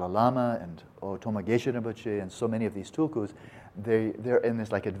of the Dalai Lama and Toma Geshe Rinpoche and so many of these tulkus, they're in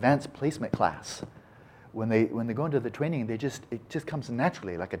this advanced placement class. When they go into the training, it just comes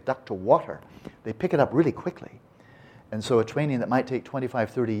naturally, like a duck to water. They pick it up really quickly. And so a training that might take 25,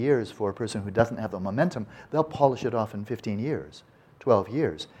 30 years for a person who doesn't have the momentum, they'll polish it off in 15 years, 12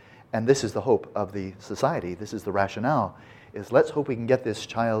 years. And this is the hope of the society, this is the rationale, is let's hope we can get this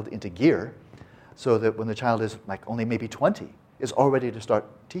child into gear so that when the child is only maybe 20, is all ready to start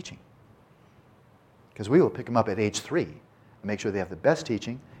teaching. Because we will pick them up at age 3 and make sure they have the best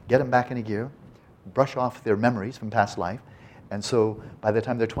teaching, get them back into gear, brush off their memories from past life. And so by the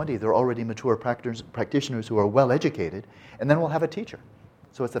time they're 20, they're already mature practitioners who are well educated, and then we'll have a teacher.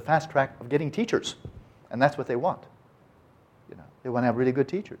 So it's the fast track of getting teachers, and that's what they want. They want to have really good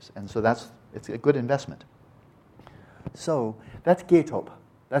teachers, and so it's a good investment. So that's Getop.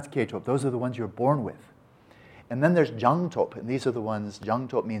 That's Getop. Those are the ones you're born with. And then there's Jangtop, and these are the ones,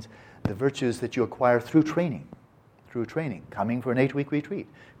 Jangtop means the virtues that you acquire through training, coming for an 8-week retreat,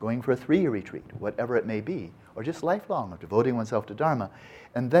 going for a 3-year retreat, whatever it may be, or just lifelong, or devoting oneself to Dharma.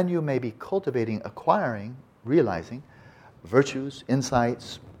 And then you may be cultivating, acquiring, realizing virtues,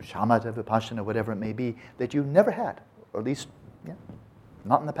 insights, shamatha, vipassana, whatever it may be, that you never had, or at least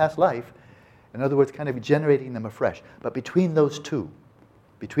not in the past life. In other words, kind of generating them afresh. But between those two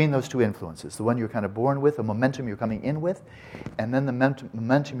influences, the one you're kind of born with, the momentum you're coming in with, and then the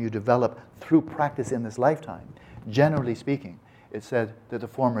momentum you develop through practice in this lifetime, generally speaking, it's said that the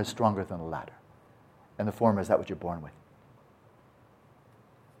former is stronger than the latter. And the former is that which you're born with.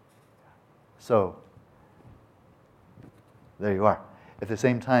 So, there you are. At the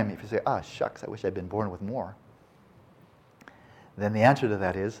same time, if you say, shucks, I wish I'd been born with more, then the answer to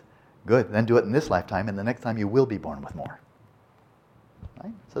that is, good, then do it in this lifetime, and the next time you will be born with more.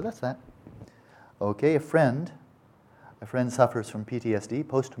 Right? So that's that. Okay, a friend suffers from PTSD,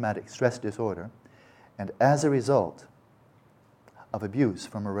 post-traumatic stress disorder, and as a result of abuse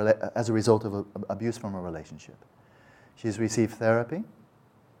from a relationship. She's received therapy,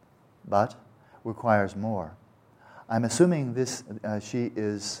 but requires more. I'm assuming this. She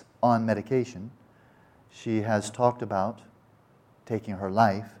is on medication. She has talked about taking her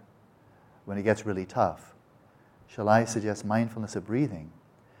life when it gets really tough. Shall I suggest mindfulness of breathing,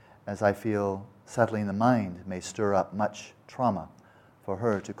 as I feel settling the mind may stir up much trauma for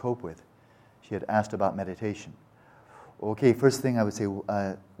her to cope with? She had asked about meditation. Okay, first thing I would say,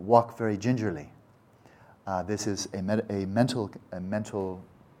 walk very gingerly. This is a mental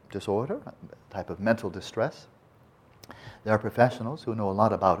disorder, a type of mental distress. There are professionals who know a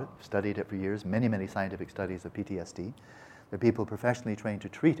lot about it, studied it for years, many scientific studies of PTSD. There are people professionally trained to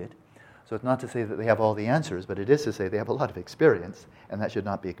treat it. So it's not to say that they have all the answers, but it is to say they have a lot of experience, and that should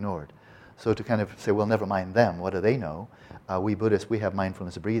not be ignored. So to kind of say, well, never mind them, what do they know? We Buddhists, we have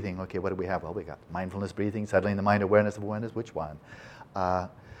mindfulness of breathing. Okay, what do we have? Well, we got mindfulness breathing, settling the mind, awareness of awareness. Which one?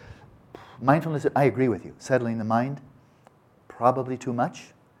 Mindfulness, I agree with you. Settling the mind, probably too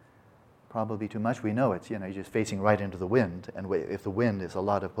much. Probably too much. We know it's, you're just facing right into the wind. And if the wind is a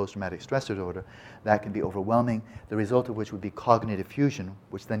lot of post-traumatic stress disorder, that can be overwhelming, the result of which would be cognitive fusion,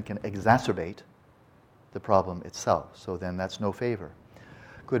 which then can exacerbate the problem itself. So then that's no favor.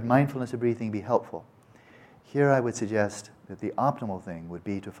 Could mindfulness of breathing be helpful? Here I would suggest that the optimal thing would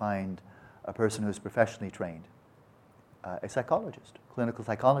be to find a person who's professionally trained, a psychologist, clinical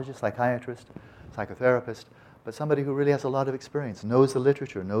psychologist, psychiatrist, psychotherapist, but somebody who really has a lot of experience, knows the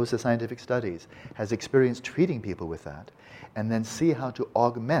literature, knows the scientific studies, has experience treating people with that, and then see how to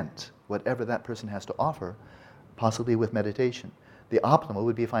augment whatever that person has to offer, possibly with meditation. The optimal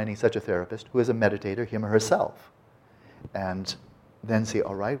would be finding such a therapist who is a meditator, him or herself, and then say,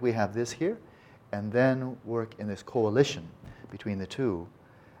 all right, we have this here, and then work in this coalition between the two,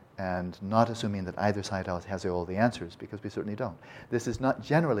 and not assuming that either side has all the answers, because we certainly don't. This is not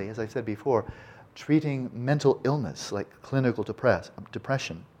generally, as I said before, treating mental illness like clinical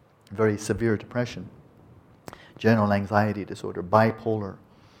depression, very severe depression, general anxiety disorder, bipolar,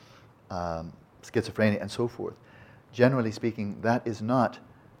 schizophrenia, and so forth. Generally speaking, that is not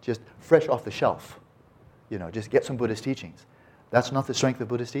just fresh off the shelf, just get some Buddhist teachings. That's not the strength of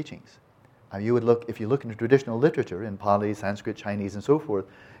Buddhist teachings. If you look into traditional literature in Pali, Sanskrit, Chinese, and so forth,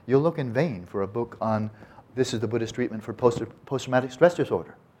 you'll look in vain for a book on this is the Buddhist treatment for post-traumatic stress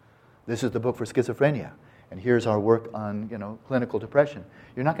disorder. This is the book for schizophrenia, and here's our work on, clinical depression.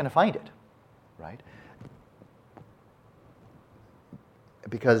 You're not going to find it, right?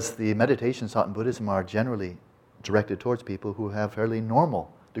 Because the meditations taught in Buddhism are generally directed towards people who have fairly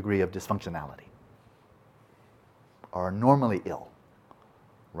normal degree of dysfunctionality, are normally ill,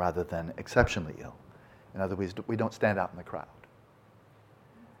 rather than exceptionally ill. In other words, we don't stand out in the crowd.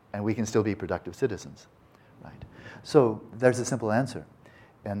 And we can still be productive citizens, right? So there's a simple answer.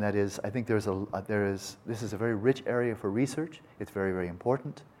 And that is, I think this is a very rich area for research. It's very, very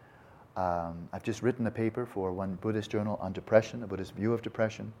important. I've just written a paper for one Buddhist journal on depression, a Buddhist view of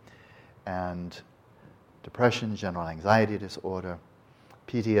depression, and depression, general anxiety disorder,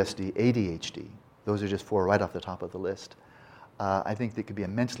 PTSD, ADHD. Those are just 4 right off the top of the list. I think that could be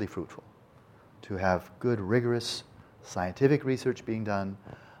immensely fruitful to have good, rigorous, scientific research being done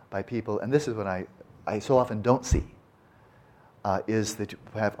by people. And this is what I so often don't see. Is that you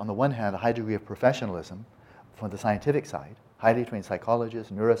have, on the one hand, a high degree of professionalism from the scientific side, highly trained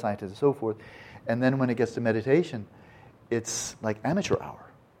psychologists, neuroscientists, and so forth, and then when it gets to meditation, it's like amateur hour.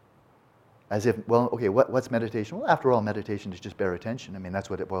 As if, well, okay, what's meditation? Well, after all, meditation is just bare attention. I mean,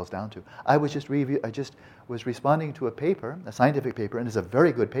 that's what it boils down to. I just was responding to a paper, a scientific paper, and it's a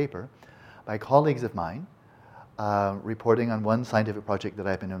very good paper, by colleagues of mine, reporting on one scientific project that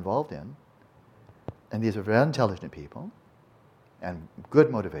I've been involved in, and these are very intelligent people, and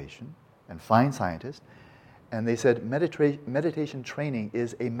good motivation, and fine scientists, and they said meditation training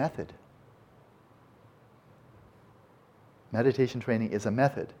is a method. Meditation training is a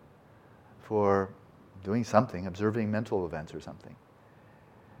method for doing something, observing mental events or something.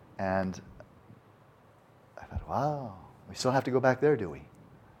 And I thought, wow, we still have to go back there, do we?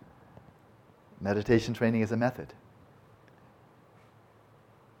 Meditation training is a method.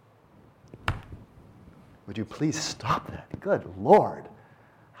 Would you please stop that? Good Lord.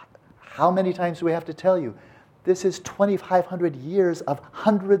 How many times do we have to tell you? This is 2,500 years of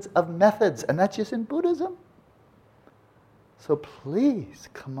hundreds of methods, and that's just in Buddhism. So please,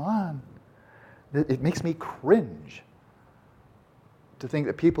 come on. It makes me cringe to think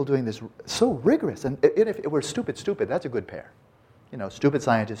that people doing this so rigorous, and if it were stupid, that's a good pair. Stupid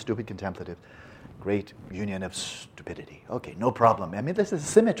scientist, stupid contemplative, great union of stupidity. Okay, no problem. I mean, there's a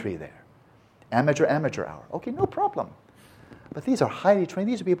symmetry there. Amateur hour. Okay, no problem. But these are highly trained.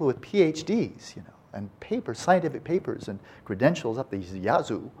 These are people with PhDs, and papers, scientific papers, and credentials up these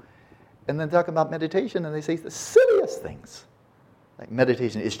yazoo. And then talk about meditation, and they say the silliest things. Like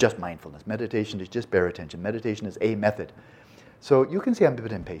meditation is just mindfulness. Meditation is just bare attention. Meditation is a method. So you can see I'm a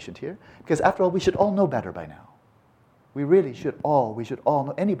bit impatient here, because after all, we should all know better by now. We really should all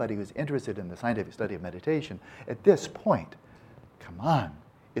know, anybody who's interested in the scientific study of meditation, at this point, come on.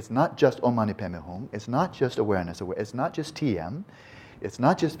 It's not just Om Mani Padme Hum. It's not just awareness. It's not just TM. It's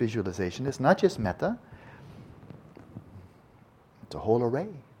not just visualization. It's not just metta. It's a whole array.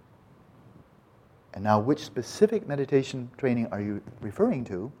 And now, which specific meditation training are you referring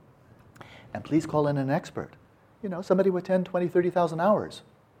to? And please call in an expert. Somebody with 10, 20, 30,000 hours.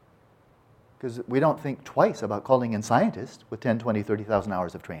 Because we don't think twice about calling in scientists with 10, 20, 30,000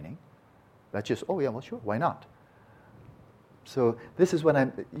 hours of training. That's just, oh yeah, well sure, why not? So this is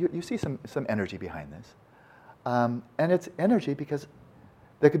when you see some energy behind this. And it's energy because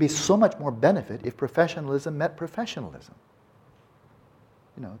there could be so much more benefit if professionalism met professionalism.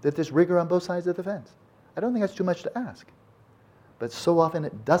 That there's rigor on both sides of the fence. I don't think that's too much to ask. But so often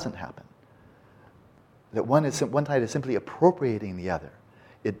it doesn't happen. That one side is simply appropriating the other.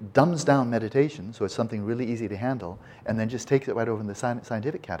 It dumbs down meditation, so it's something really easy to handle, and then just takes it right over in the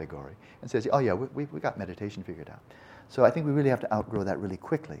scientific category and says, oh yeah, we got meditation figured out. So I think we really have to outgrow that really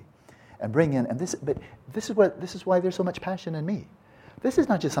quickly and bring in, but this is why there's so much passion in me. This is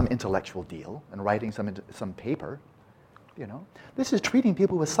not just some intellectual deal and writing some paper, This is treating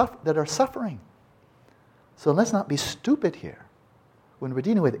people that are suffering. So let's not be stupid here. When we're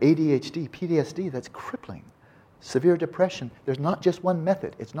dealing with ADHD, PTSD, that's crippling. Severe depression, there's not just one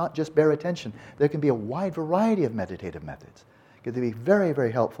method. It's not just bare attention. There can be a wide variety of meditative methods. It can be very,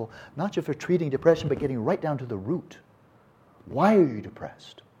 very helpful, not just for treating depression, but getting right down to the root. Why are you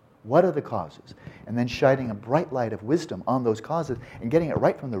depressed? What are the causes? And then shining a bright light of wisdom on those causes and getting it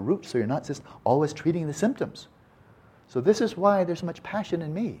right from the root so you're not just always treating the symptoms. So this is why there's so much passion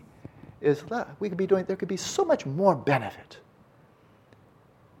in me, is that there could be so much more benefit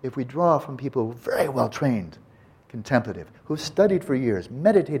if we draw from people very well trained, contemplative, who've studied for years,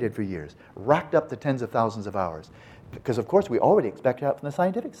 meditated for years, racked up the tens of thousands of hours. Because of course we already expect that from the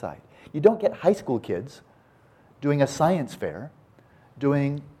scientific side. You don't get high school kids doing a science fair,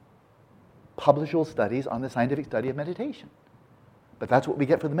 doing publishable studies on the scientific study of meditation. But that's what we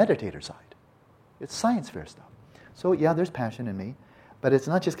get for the meditator side. It's science fair stuff. So yeah, there's passion in me, but it's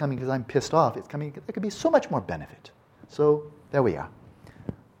not just coming because I'm pissed off. It's coming, there could be so much more benefit. So there we are.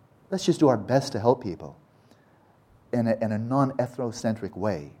 Let's just do our best to help people in a non-ethnocentric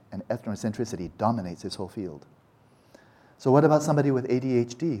way. And ethnocentricity dominates this whole field. So what about somebody with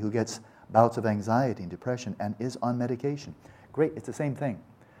ADHD who gets bouts of anxiety and depression and is on medication? Great, it's the same thing.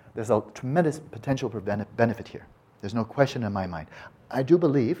 There's a tremendous potential for benefit here. There's no question in my mind. I do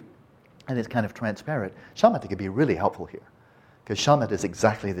believe, and it's kind of transparent, shamatha could be really helpful here. Because shamatha is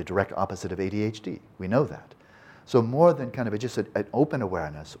exactly the direct opposite of ADHD. We know that. So more than kind of just an open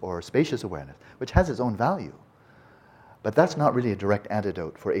awareness or spacious awareness, which has its own value. But that's not really a direct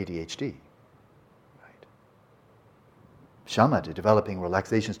antidote for ADHD. Right? Shamatha, developing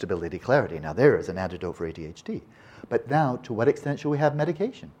relaxation, stability, clarity. Now there is an antidote for ADHD. But now, to what extent should we have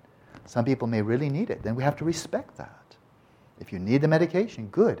medication? Some people may really need it. Then we have to respect that. If you need the medication,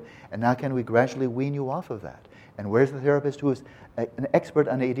 good. And now can we gradually wean you off of that? And where's the therapist who is an expert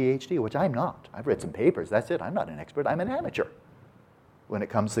on ADHD, which I'm not. I've read some papers, that's it. I'm not an expert, I'm an amateur. When it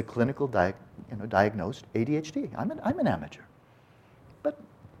comes to clinical diagnosed ADHD, I'm an amateur. But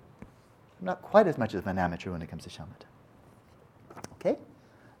I'm not quite as much of an amateur when it comes to shamatha. Okay?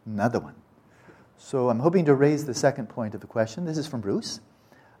 Another one. So I'm hoping to raise the second point of the question. This is from Bruce,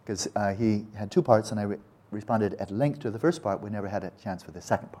 because he had two parts, and I responded at length to the first part. We never had a chance for the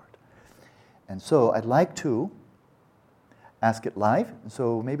second part. And so I'd like to ask it live.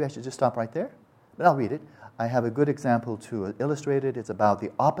 So maybe I should just stop right there. But I'll read it. I have a good example to illustrate it. It's about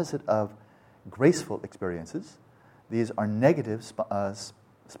the opposite of graceful experiences. These are negative,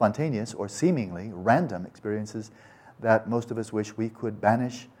 spontaneous, or seemingly random experiences that most of us wish we could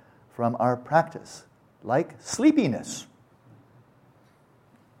banish from our practice, like sleepiness.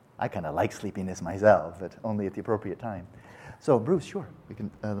 I kind of like sleepiness myself, but only at the appropriate time. So, Bruce, sure. We can.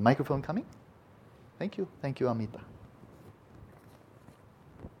 The microphone coming? Thank you, Amita.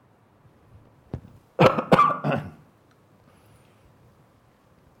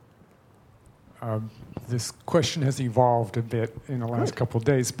 This question has evolved a bit in the last couple of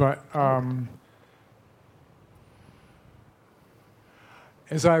days, but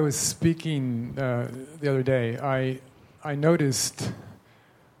as I was speaking the other day, I noticed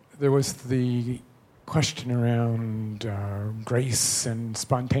there was the question around grace and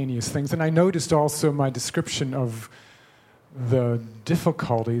spontaneous things, and I noticed also my description of the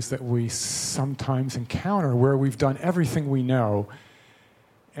difficulties that we sometimes encounter where we've done everything we know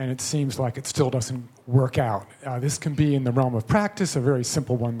and it seems like it still doesn't work out. This can be in the realm of practice, a very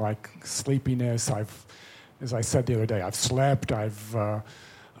simple one like sleepiness. As I said the other day, I've slept,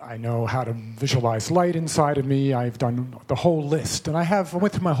 I know how to visualize light inside of me. I've done the whole list. And I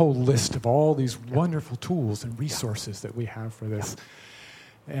went through my whole list of all these wonderful tools and resources that we have for this.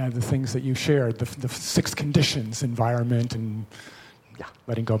 And the things that you shared, the 6 conditions, environment and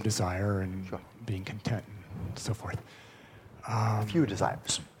letting go of desire and being content and so forth. A few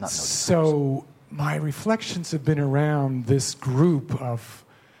desires, not no desires. So my reflections have been around this group of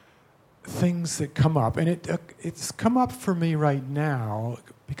things that come up. And it's come up for me right now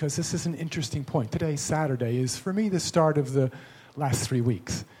because this is an interesting point. Today, Saturday, is for me the start of the last 3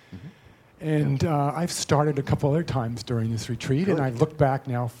 weeks. Mm-hmm. And I've started a couple other times during this retreat, and I've looked back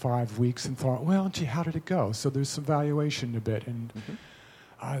now 5 weeks and thought, well, gee, how did it go? So there's some valuation a bit. And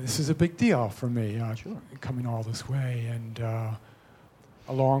this is a big deal for me, coming all this way. And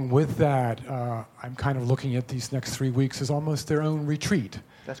along with that, I'm kind of looking at these next 3 weeks as almost their own retreat.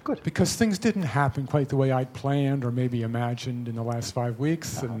 That's good. Because things didn't happen quite the way I'd planned or maybe imagined in the last 5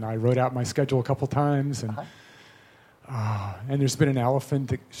 weeks. And I wrote out my schedule a couple times. And there's been an elephant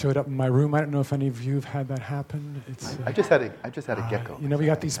that showed up in my room. I don't know if any of you have had that happen. I just had a gecko. We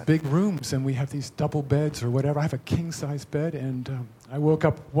got these big rooms and we have these double beds or whatever. I have a king-size bed, and I woke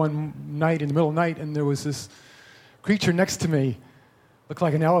up one night in the middle of the night and there was this creature next to me, looked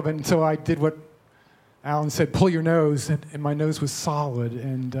like an elephant. And so I did what Alan said, pull your nose, and my nose was solid.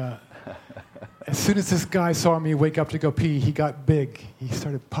 And as soon as this guy saw me wake up to go pee, he got big. He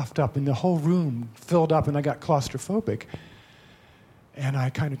started puffed up, and the whole room filled up, and I got claustrophobic. And I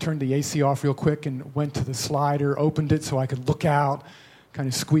kind of turned the AC off real quick and went to the slider, opened it so I could look out, kind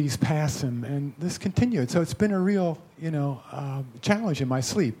of squeeze past him. And this continued. So it's been a real, challenge in my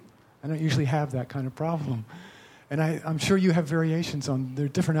sleep. I don't usually have that kind of problem. And I'm sure you have variations on their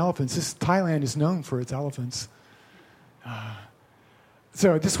different elephants. Thailand is known for its elephants.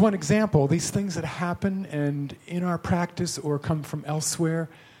 So just one example, these things that happen and in our practice or come from elsewhere.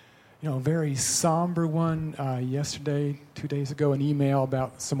 A very somber one yesterday, 2 days ago, an email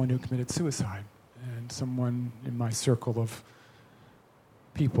about someone who committed suicide. And someone in my circle of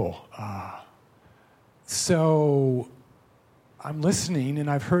people. So I'm listening, and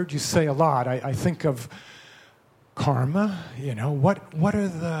I've heard you say a lot. I think of karma, what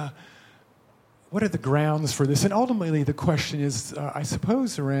are the grounds for this? And ultimately the question is, I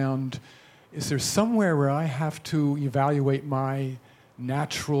suppose, around, is there somewhere where I have to evaluate my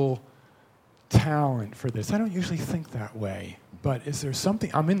natural talent for this? I don't usually think that way, but is there something?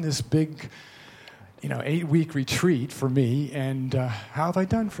 I'm in this big, 8-week retreat for me, and how have I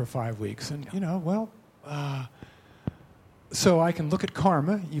done for 5 weeks? And, so I can look at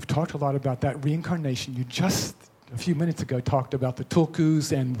karma. You've talked a lot about that. Reincarnation. You just a few minutes ago talked about the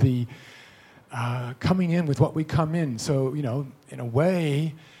tulkus and the coming in with what we come in. So, in a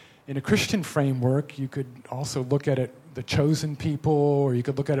way, in a Christian framework, you could also look at it, the chosen people, or you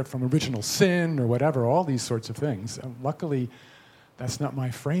could look at it from original sin or whatever, all these sorts of things. Luckily, that's not my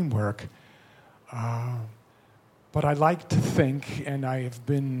framework. But I like to think, and I have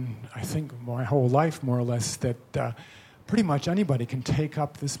been, I think, my whole life more or less, that pretty much anybody can take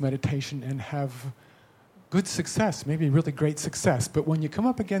up this meditation and have good success, maybe really great success. But when you come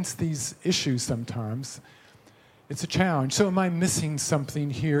up against these issues sometimes, it's a challenge. So am I missing something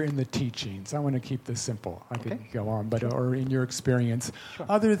here in the teachings? I want to keep this simple. I could go on, but or in your experience,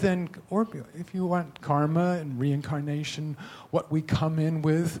 other than, or if you want karma and reincarnation, what we come in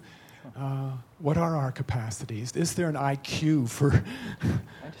with, what are our capacities? Is there an IQ for...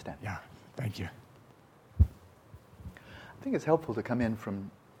 I understand. Yeah, thank you. I think it's helpful to come in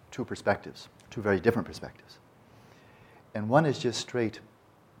from two perspectives. Two very different perspectives. And one is just straight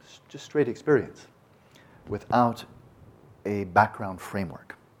experience without a background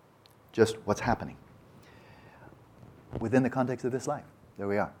framework. Just what's happening within the context of this life. There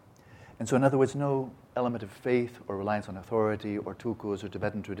we are. And so in other words, no element of faith or reliance on authority or tulkus or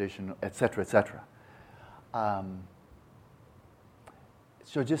Tibetan tradition, etc., etc.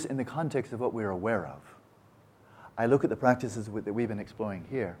 So just in the context of what we're aware of, I look at the practices that we've been exploring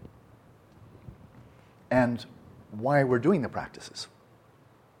here and why we're doing the practices.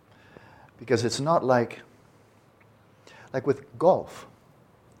 Because it's not like with golf.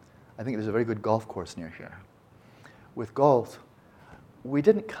 I think there's a very good golf course near here. With golf, we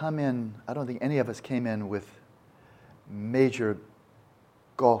didn't come in, I don't think any of us came in with major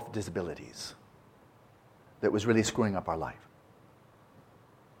golf disabilities that was really screwing up our life.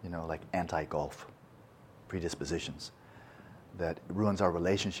 Like anti-golf predispositions. that ruins our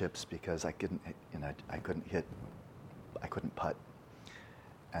relationships because I couldn't hit, I couldn't putt,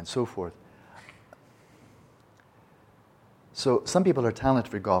 and so forth. So some people are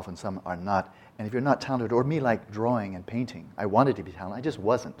talented for golf and some are not. And if you're not talented, or me like drawing and painting, I wanted to be talented, I just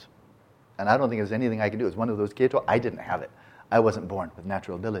wasn't. And I don't think there's anything I could do. It was one of those kids, I didn't have it. I wasn't born with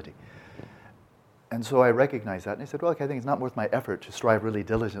natural ability. And so I recognized that, and I said, well, okay, I think it's not worth my effort to strive really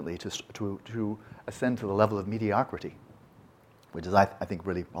diligently to ascend to the level of mediocrity, which is, I think,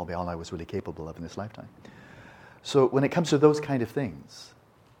 really probably all I was really capable of in this lifetime. So when it comes to those kind of things,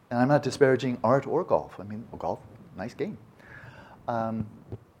 and I'm not disparaging art or golf. I mean, golf, nice game.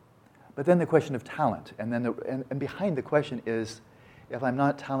 But then the question of talent, and then and behind the question is, if I'm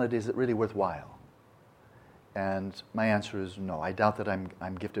not talented, is it really worthwhile? And my answer is no. I doubt that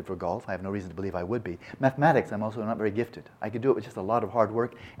I'm gifted for golf. I have no reason to believe I would be. Mathematics, I'm also not very gifted. I could do it with just a lot of hard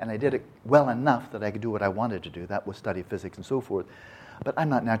work, and I did it well enough that I could do what I wanted to do. That was study physics and so forth. But I'm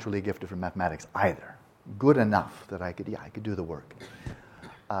not naturally gifted for mathematics either. Good enough that I could do the work.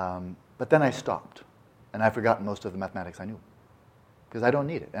 But then I stopped, and I've forgotten most of the mathematics I knew, because I don't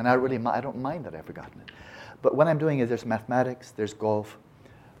need it, and I don't mind that I've forgotten it. But what I'm doing is there's mathematics, there's golf,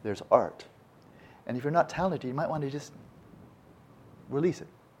 there's art. And if you're not talented, you might want to just release it.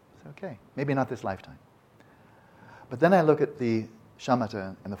 It's okay. Maybe not this lifetime. But then I look at the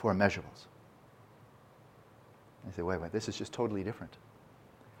shamatha and the four immeasurables. I say, wait, this is just totally different.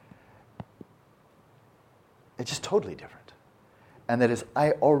 It's just totally different. And that is,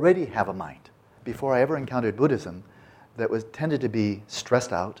 I already have a mind, before I ever encountered Buddhism, that tended to be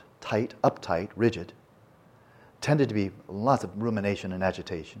stressed out, tight, uptight, rigid, tended to be lots of rumination and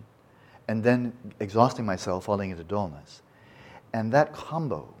agitation, and then exhausting myself, falling into dullness. And that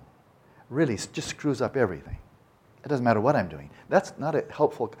combo really just screws up everything. It doesn't matter what I'm doing. That's not a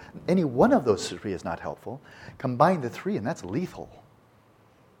helpful. Any one of those three is not helpful. Combine the three, and that's lethal.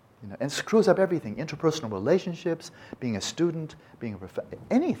 And screws up everything. Interpersonal relationships, being a student, being a professor,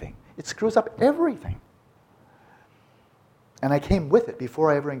 anything. It screws up everything. And I came with it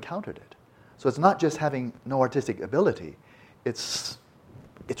before I ever encountered it. So it's not just having no artistic ability. It's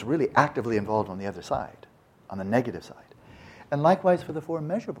really actively involved on the other side, on the negative side. And likewise for the four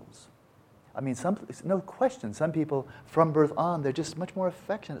immeasurables. I mean, it's no question, some people from birth on, they're just much more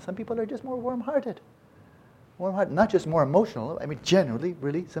affectionate. Some people are just more warm-hearted. Warm-hearted, not just more emotional. I mean, generally,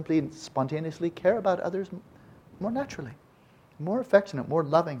 really, simply and spontaneously care about others more naturally. More affectionate, more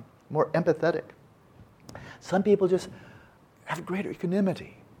loving, more empathetic. Some people just have greater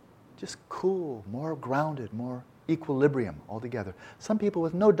equanimity. Just cool, more grounded, more equilibrium altogether. Some people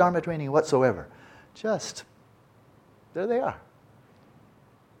with no Dharma training whatsoever, just, there they are.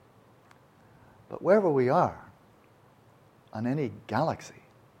 But wherever we are, on any galaxy,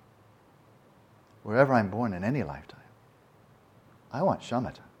 wherever I'm born in any lifetime, I want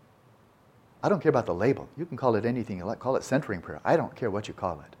shamatha. I don't care about the label. You can call it anything you like. Call it centering prayer. I don't care what you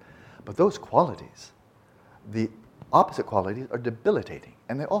call it. But those qualities, the opposite qualities, are debilitating.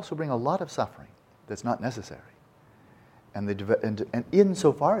 And they also bring a lot of suffering that's not necessary. And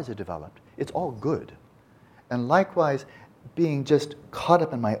insofar as it developed, it's all good. And likewise, being just caught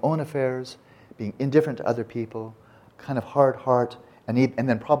up in my own affairs, being indifferent to other people, kind of hard heart, and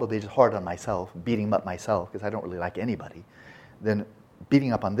then probably just hard on myself, beating up myself, because I don't really like anybody, then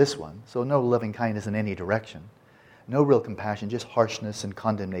beating up on this one. So no loving kindness in any direction. No real compassion, just harshness and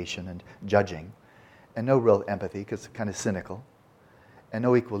condemnation and judging. And no real empathy, because it's kind of cynical. And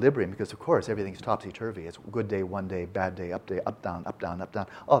no equilibrium, because of course everything's topsy-turvy. It's good day, one day, bad day, up down, up down, up down.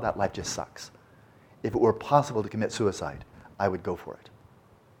 Oh, that life just sucks. If it were possible to commit suicide, I would go for it.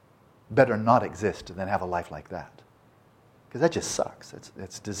 Better not exist than have a life like that. Because that just sucks.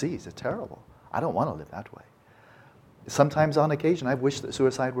 It's disease. It's terrible. I don't want to live that way. Sometimes on occasion I've wished that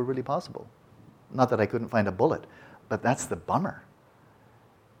suicide were really possible. Not that I couldn't find a bullet, but that's the bummer.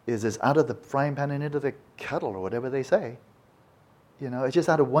 Is out of the frying pan and into the kettle, or whatever they say. It's just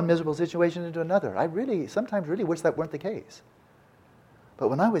out of one miserable situation into another. I sometimes really wish that weren't the case. But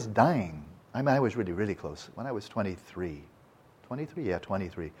when I was dying, I was really, really close. When I was 23. 23? Yeah,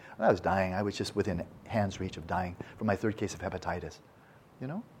 23. When I was dying, I was just within hand's reach of dying from my third case of hepatitis.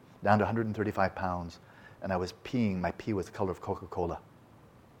 Down to 135 pounds. And I was peeing. My pee was the color of Coca-Cola.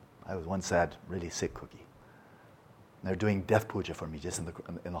 I was one sad, really sick cookie. And they're doing death puja for me just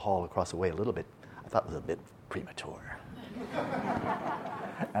in the hall across the way a little bit. I thought it was a bit premature.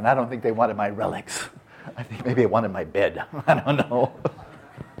 And I don't think they wanted my relics. I think maybe they wanted my bed. I don't know.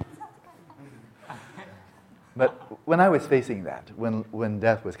 But when I was facing that, when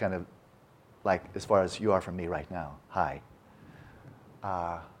death was kind of like as far as you are from me right now, hi,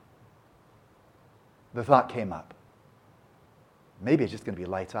 the thought came up. maybe it's just going to be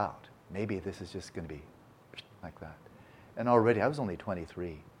lights out. Maybe this is just going to be like that. And already, I was only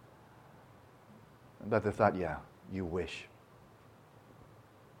 23. But the thought, yeah, you wish.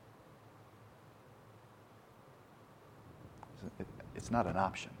 It's not an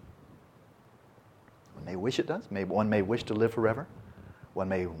option. One may wish it does. One may wish to live forever. One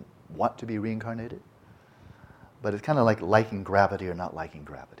may want to be reincarnated. But it's kind of like liking gravity or not liking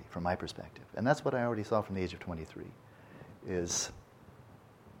gravity, from my perspective. And that's what I already saw from the age of 23, is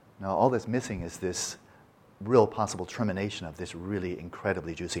now all that's missing is this real possible termination of this really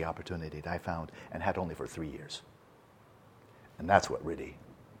incredibly juicy opportunity that I found and had only for 3 years. And that's what really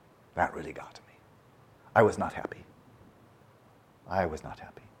got to me. I was not happy. I was not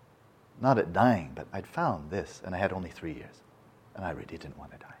happy. Not at dying, but I'd found this, and I had only 3 years. And I really didn't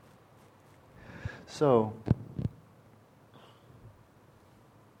want to die. So,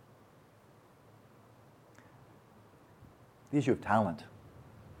 the issue of talent.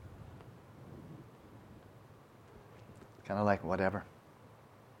 Kind of like whatever.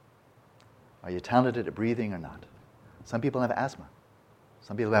 Are you talented at breathing or not? Some people have asthma.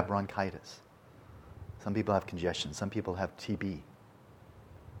 Some people have bronchitis. Some people have congestion. Some people have TB.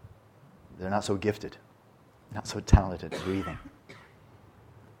 They're not so gifted, not so talented at breathing.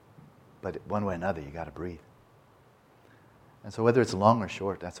 But one way or another, you got to breathe. And so whether it's long or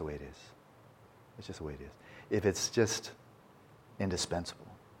short, that's the way it is. It's just the way it is. If it's just indispensable,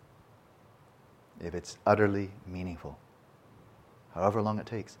 if it's utterly meaningful, however long it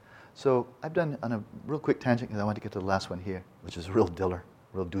takes. So I've done, on a real quick tangent, because I want to get to the last one here, which is a real diller,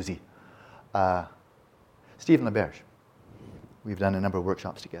 real doozy. Stephen LaBerge. We've done a number of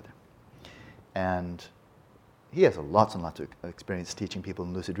workshops together. And he has lots and lots of experience teaching people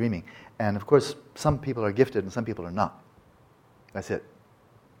in lucid dreaming. And of course, some people are gifted and some people are not. That's it.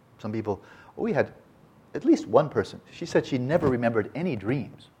 Some people, we had at least one person. She said she never remembered any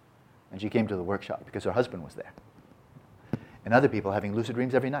dreams. And she came to the workshop because her husband was there. And other people having lucid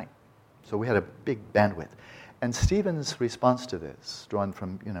dreams every night. So we had a big bandwidth. And Stephen's response to this, drawn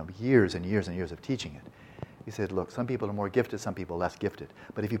from years and years and years of teaching it, he said, look, some people are more gifted, some people less gifted.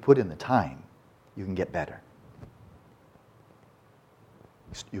 But if you put in the time, you can get better.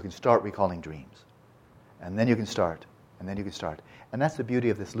 You can start recalling dreams. And then you can start, and then you can start. And that's the beauty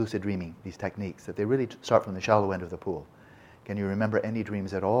of this lucid dreaming, these techniques, that they really start from the shallow end of the pool. Can you remember any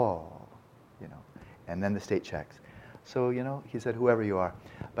dreams at all? And then the state checks. So, he said, whoever you are.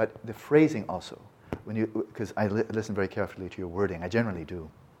 But the phrasing also, because I listen very carefully to your wording, I generally do.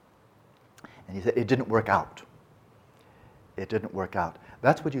 And he said, it didn't work out. It didn't work out.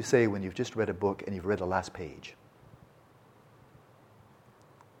 That's what you say when you've just read a book and you've read the last page.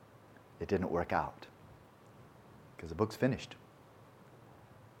 It didn't work out. Because the book's finished.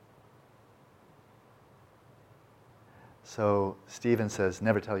 So Stephen says,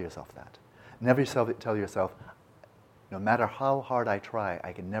 never tell yourself that. Never tell yourself, no matter how hard I try,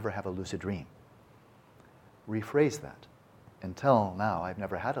 I can never have a lucid dream. Rephrase that. Until now, I've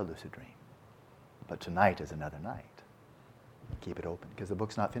never had a lucid dream. But tonight is another night. Keep it open, because the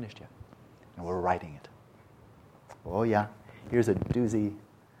book's not finished yet. And we're writing it. Oh yeah, here's a doozy.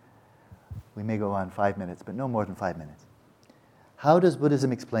 We may go on 5 minutes, but no more than 5 minutes. How does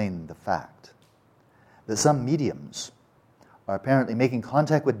Buddhism explain the fact that some mediums are apparently making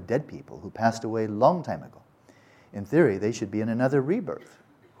contact with dead people who passed away a long time ago? In theory, they should be in another rebirth.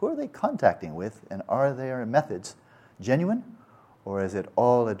 Who are they contacting with, and are their methods genuine, or is it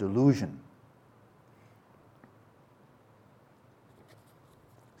all a delusion?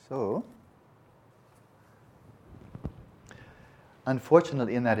 So,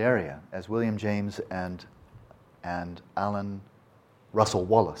 unfortunately in that area, as William James and Alan Russell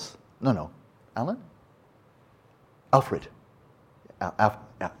Wallace, Alfred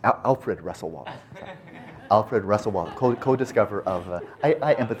Russell Wallace. Alfred Russell Wallace, co-discoverer of,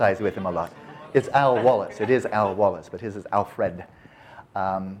 I empathize with him a lot. It's Al Wallace, it is Al Wallace, but his is Alfred.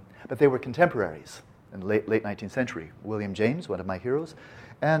 But they were contemporaries in the late 19th century. William James, one of my heroes,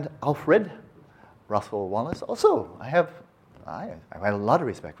 and Alfred Russell Wallace, also, I have a lot of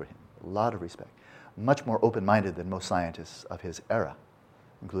respect for him, a lot of respect. Much more open-minded than most scientists of his era,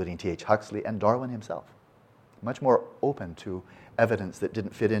 including T.H. Huxley and Darwin himself. Much more open to evidence that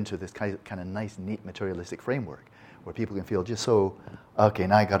didn't fit into this kind of nice, neat, materialistic framework, where people can feel just so, okay,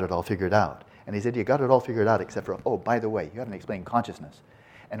 now I got it all figured out. And he said, you got it all figured out except for, oh, by the way, you haven't explained consciousness.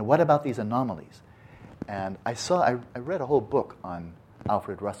 And what about these anomalies? And I read a whole book on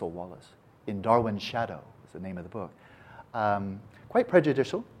Alfred Russell Wallace, In Darwin's Shadow is the name of the book. Quite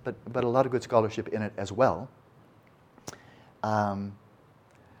prejudicial, but a lot of good scholarship in it as well.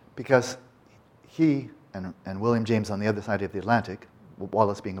 Because he and William James on the other side of the Atlantic,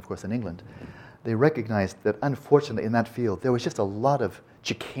 Wallace being, of course, in England, they recognized that, unfortunately, in that field, there was just a lot of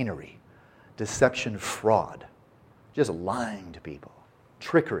chicanery, deception, fraud, just lying to people,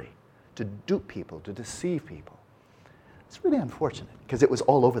 trickery, to dupe people, to deceive people. It's really unfortunate, because it was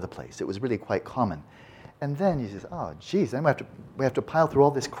all over the place. It was really quite common. And then you say, oh, geez, then we have to pile through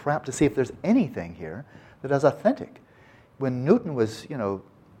all this crap to see if there's anything here that is authentic. When Newton was,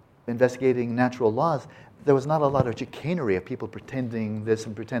 investigating natural laws, there was not a lot of chicanery of people pretending this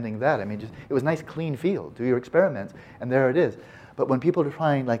and pretending that. I mean, it was a nice, clean field. Do your experiments, and there it is. But when people are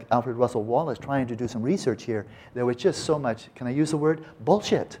trying, like Alfred Russel Wallace, trying to do some research here, there was just so much, can I use the word,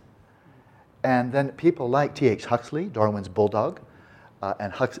 bullshit. And then people like T.H. Huxley, Darwin's bulldog,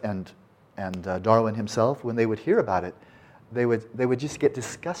 and Darwin himself, when they would hear about it, they would just get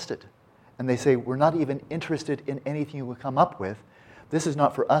disgusted. And they say, we're not even interested in anything you would come up with. This is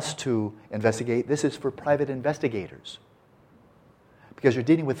not for us to investigate. This is for private investigators. Because you're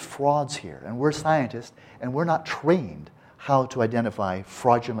dealing with frauds here. And we're scientists, and we're not trained how to identify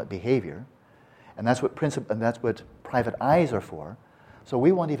fraudulent behavior. And that's what private eyes are for. So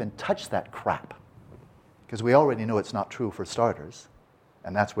we won't even touch that crap. Because we already know it's not true for starters.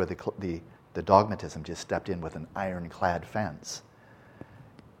 And that's where the dogmatism just stepped in with an ironclad fence.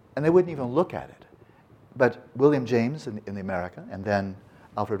 And they wouldn't even look at it. But William James in America, and then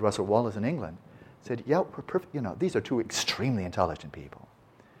Alfred Russel Wallace in England, said, yeah, we're perfect. These are two extremely intelligent people.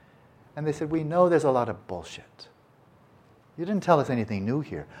 And they said, we know there's a lot of bullshit. You didn't tell us anything new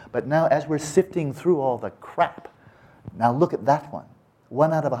here. But now as we're sifting through all the crap, now look at that one.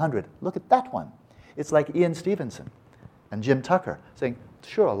 1 out of 100. Look at that one. It's like Ian Stevenson and Jim Tucker saying,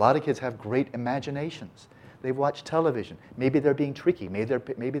 sure, a lot of kids have great imaginations. They've watched television. Maybe they're being tricky.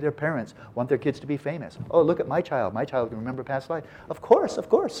 Maybe their parents want their kids to be famous. Oh, look at my child. My child can remember past life. Of course.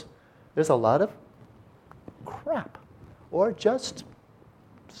 There's a lot of crap or just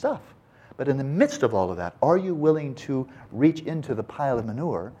stuff. But in the midst of all of that, are you willing to reach into the pile of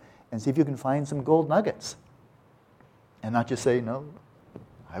manure and see if you can find some gold nuggets? And not just say, no,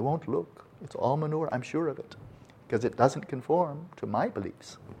 I won't look. It's all manure. I'm sure of it. Because it doesn't conform to my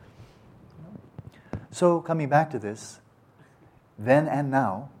beliefs. So coming back to this, then and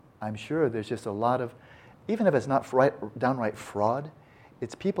now, I'm sure there's just a lot of, even if it's not downright fraud,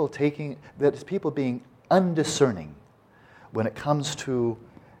 it's people being undiscerning when it comes to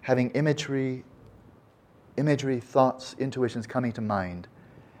having imagery, thoughts, intuitions coming to mind,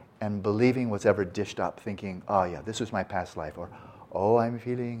 and believing what's ever dished up, thinking, oh yeah, this was my past life, or oh, I'm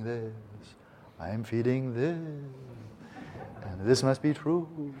feeling this, and this must be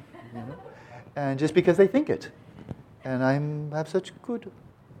true, And just because they think it. And I have such good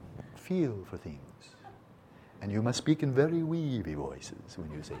feel for things. And you must speak in very weavy voices when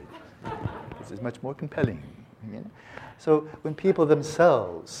you say it. This is much more compelling. So when people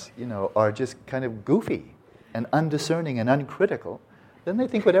themselves, are just kind of goofy and undiscerning and uncritical, then they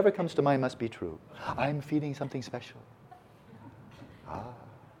think whatever comes to mind must be true. I'm feeling something special.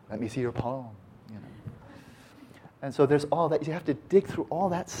 Let me see your palm. And so there's all that. You have to dig through all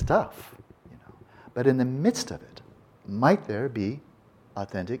that stuff. But in the midst of it, might there be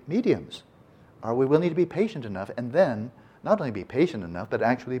authentic mediums? Are we willing to be patient enough, and then not only be patient enough, but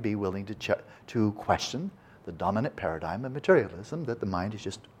actually be willing to question the dominant paradigm of materialism, that the mind is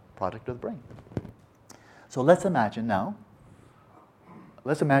just a product of the brain? So let's imagine that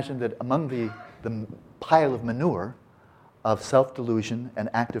among the pile of manure of self-delusion and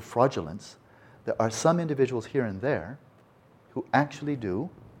active fraudulence, there are some individuals here and there who actually do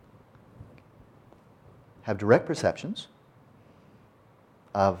have direct perceptions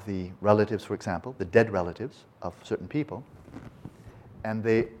of the relatives, for example, the dead relatives of certain people, and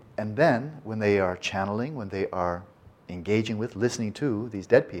then when they are channeling, when they are engaging with, listening to these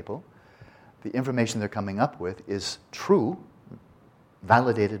dead people, the information they're coming up with is true,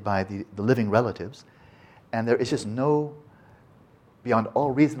 validated by the living relatives, and there is just no, beyond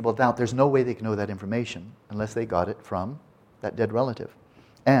all reasonable doubt, there's no way they can know that information unless they got it from that dead relative.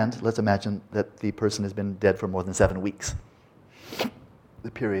 And let's imagine that the person has been dead for more than 7 weeks, the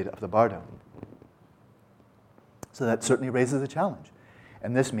period of the bardo. So that certainly raises a challenge.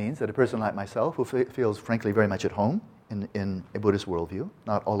 And this means that a person like myself, who feels frankly very much at home in a Buddhist worldview,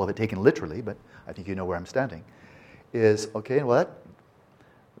 not all of it taken literally, but I think you know where I'm standing, is, okay, well,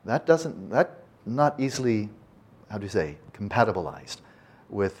 that's not easily, compatibilized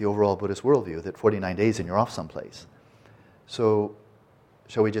with the overall Buddhist worldview, that 49 days and you're off someplace. So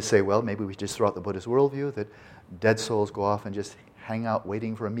shall we just say, well, maybe we just throw out the Buddhist worldview, that dead souls go off and just hang out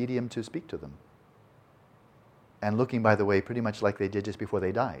waiting for a medium to speak to them? And looking, by the way, pretty much like they did just before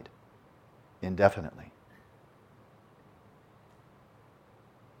they died, indefinitely.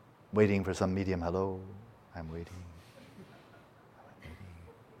 waiting for some medium. Hello, I'm waiting.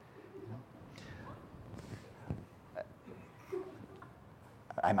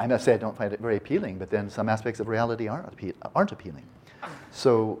 I must say I don't find it very appealing, but then some aspects of reality aren't appealing.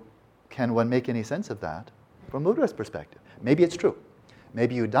 So can one make any sense of that from a Buddhist perspective? Maybe it's true.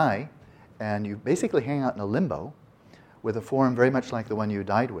 Maybe you die and you basically hang out in a limbo with a form very much like the one you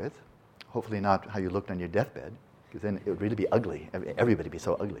died with, hopefully not how you looked on your deathbed, because then it would really be ugly. Everybody would be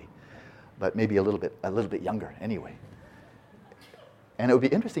so ugly. But maybe a little bit younger anyway. And it would be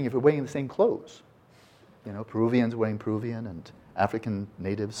interesting if we're wearing the same clothes. You know, Peruvians wearing Peruvian and African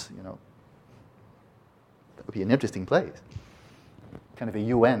natives, you know. That would be an interesting place. Kind of a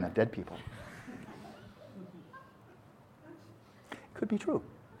UN of dead people. Could be true.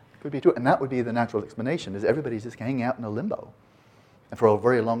 Could be true. And that would be the natural explanation, is everybody's just hanging out in a limbo and for a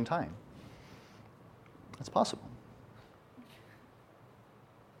very long time. That's possible.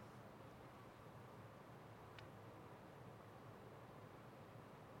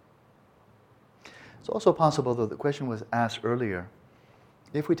 It's also possible, though, the question was asked earlier,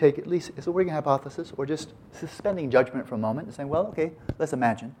 if we take at least, it's a working hypothesis, or just suspending judgment for a moment and saying, well, okay, let's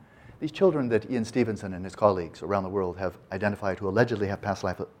imagine these children that Ian Stevenson and his colleagues around the world have identified who allegedly have past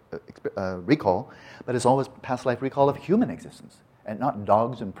life recall, but it's always past life recall of human existence, and not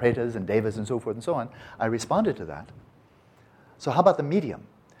dogs and pretas and devas and so forth and so on. I responded to that. So how about the medium?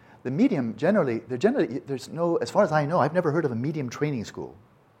 The medium, there's no, as far as I know, I've never heard of a medium training school.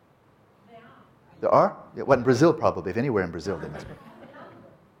 There are? Yeah, what, in Brazil probably, if anywhere in Brazil they must be.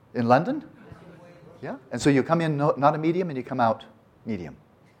 In London? Yeah? And so you come in not a medium and you come out medium.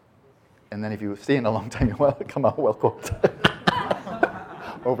 And then if you stay in a long time, you come out well cooked.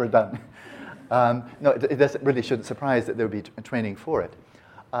 Overdone. No, it really shouldn't surprise that there would be training for it.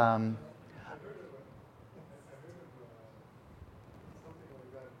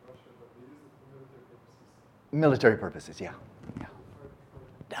 Military purposes, yeah.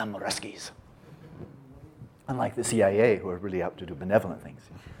 Damn Ruskies. Unlike the CIA, who are really out to do benevolent things.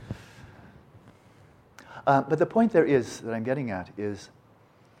 But the point there is, that I'm getting at, is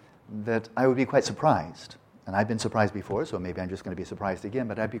that I would be quite surprised, and I've been surprised before, so maybe I'm just going to be surprised again,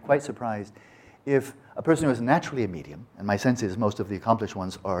 but I'd be quite surprised if a person who is naturally a medium, and my sense is most of the accomplished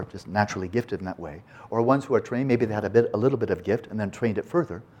ones are just naturally gifted in that way, or ones who are trained, maybe they had a little bit of gift and then trained it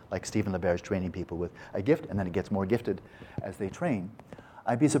further, like Stephen LeBaire's training people with a gift, and then it gets more gifted as they train.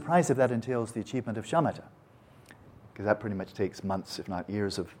 I'd be surprised if that entails the achievement of shamatha, because that pretty much takes months, if not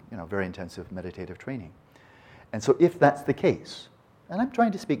years, of very intensive meditative training. And so if that's the case, and I'm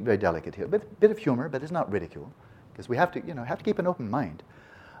trying to speak very delicate here, but a bit of humor, but it's not ridicule, because we have to keep an open mind.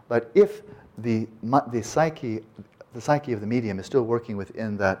 But if the psyche of the medium is still working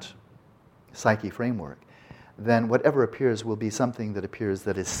within that psyche framework, then whatever appears will be something that appears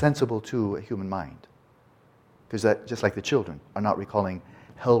that is sensible to a human mind. Because that, just like the children are not recalling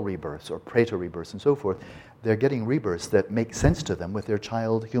hell rebirths or preta rebirths and so forth, they're getting rebirths that make sense to them with their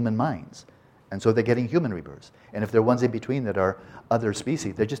child human minds. And so they're getting human rebirths. And if there are ones in between that are other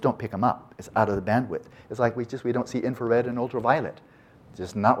species, they just don't pick them up. It's out of the bandwidth. It's like we don't see infrared and ultraviolet.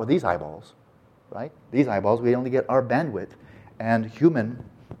 Just not with these eyeballs, right? These eyeballs, we only get our bandwidth. And human,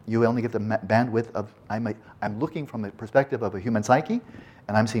 you only get the bandwidth of, I'm looking from the perspective of a human psyche,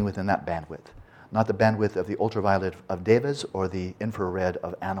 and I'm seeing within that bandwidth. Not the bandwidth of the ultraviolet of devas or the infrared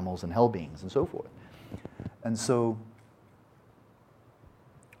of animals and hell beings and so forth. And so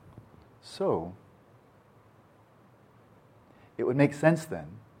it would make sense then,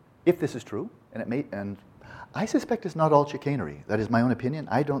 if this is true, and I suspect it's not all chicanery. That is my own opinion.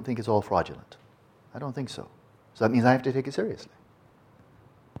 I don't think it's all fraudulent. I don't think so. So that means I have to take it seriously.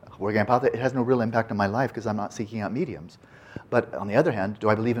 It has no real impact on my life because I'm not seeking out mediums. But on the other hand, do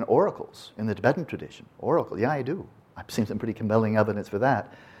I believe in oracles in the Tibetan tradition? Oracle, yeah, I do. I've seen some pretty compelling evidence for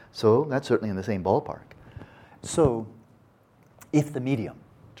that. So that's certainly in the same ballpark. So if the medium,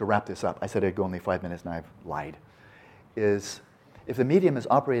 to wrap this up, I said I'd go only 5 minutes and I've lied, is if the medium is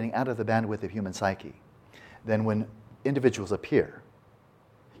operating out of the bandwidth of human psyche, then when individuals appear,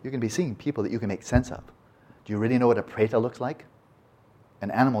 you can be seeing people that you can make sense of. Do you really know what a preta looks like?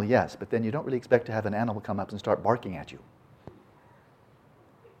 An animal, yes, but then you don't really expect to have an animal come up and start barking at you.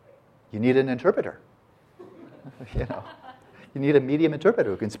 You need an interpreter. You need a medium interpreter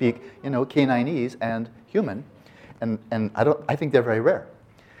who can speak, Canaanese and human, and I think they're very rare.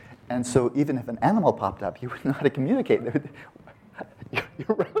 And so even if an animal popped up, you would know how to communicate.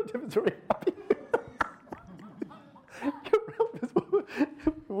 Your relative is very happy. Your relative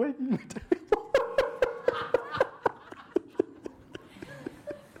is waiting.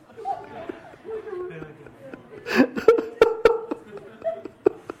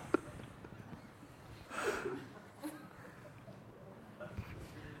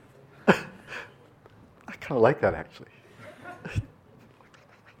 kind of like that, actually.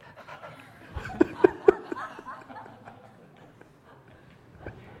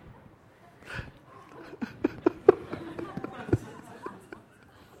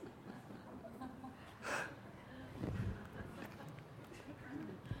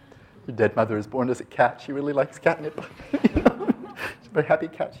 Your dead mother is born as a cat. She really likes catnip. She's a very happy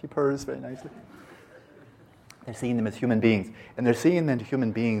cat. She purrs very nicely. They're seeing them as human beings. And they're seeing them as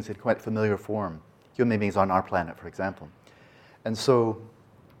human beings in quite familiar form. Human beings on our planet, for example. And so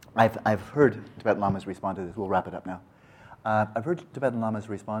I've heard Tibetan Lamas respond to this. We'll wrap it up now. I've heard Tibetan Lamas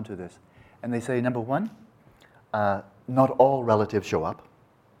respond to this. And they say, number one, not all relatives show up.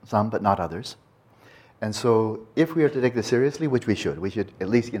 Some, but not others. And so if we are to take this seriously, which we should at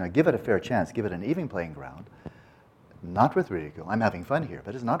least give it a fair chance, give it an even playing ground, not with ridicule. I'm having fun here,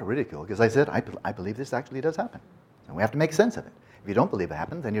 but it's not a ridicule, because I said I believe this actually does happen. And we have to make sense of it. If you don't believe it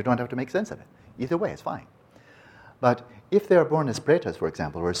happens, then you don't have to make sense of it. Either way, it's fine. But if they are born as pretas, for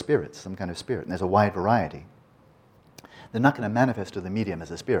example, or as spirits, some kind of spirit, and there's a wide variety, they're not going to manifest to the medium as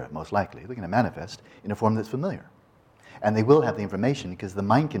a spirit, most likely. They're going to manifest in a form that's familiar. And they will have the information because the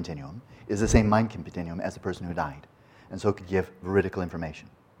mind continuum is the same mind continuum as the person who died. And so it could give veridical information.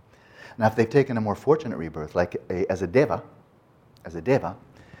 Now, if they've taken a more fortunate rebirth, like as a deva,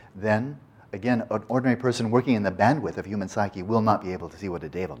 then, again, an ordinary person working in the bandwidth of human psyche will not be able to see what a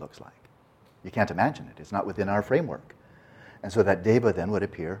deva looks like. You can't imagine it. It's not within our framework. And so that deva then would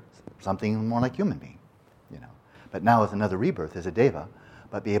appear something more like human being. But now with another rebirth as a deva,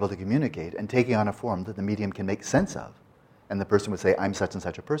 but be able to communicate and taking on a form that the medium can make sense of. And the person would say, I'm such and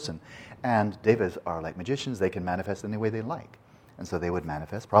such a person. And devas are like magicians. They can manifest any way they like. And so they would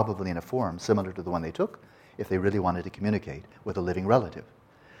manifest probably in a form similar to the one they took if they really wanted to communicate with a living relative.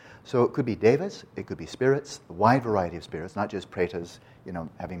 So it could be devas, it could be spirits, a wide variety of spirits, not just pretas,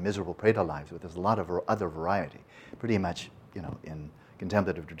 having miserable preta lives, but there's a lot of other variety, pretty much, in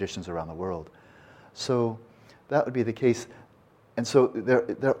contemplative traditions around the world. So that would be the case. And so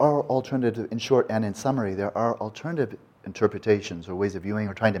there are alternative, in short and in summary, there are alternative interpretations or ways of viewing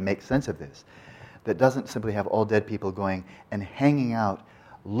or trying to make sense of this that doesn't simply have all dead people going and hanging out,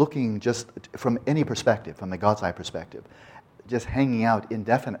 looking just from any perspective, from the God's eye perspective, just hanging out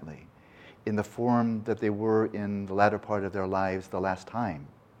indefinitely in the form that they were in the latter part of their lives the last time,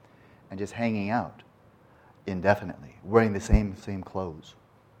 and just hanging out indefinitely, wearing the same clothes.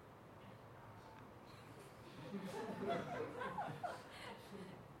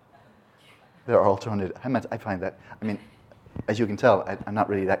 There are alternative. I find that, as you can tell, I'm not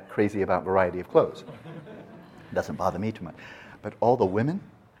really that crazy about variety of clothes. It doesn't bother me too much. But all the women,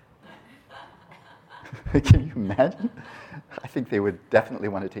 can you imagine? I think they would definitely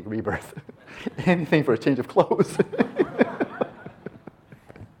want to take rebirth. Anything for a change of clothes.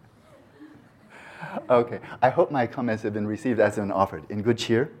 Okay, I hope my comments have been received as an offered in good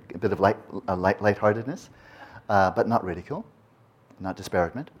cheer, a bit of lightheartedness, but not ridicule, not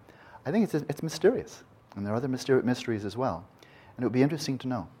disparagement. I think it's mysterious, and there are other mysteries as well, and it would be interesting to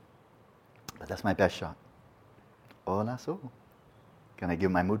know. But that's my best shot. Hola, so. Can I give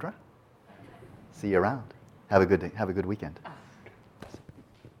my mudra? See you around. Have a good weekend.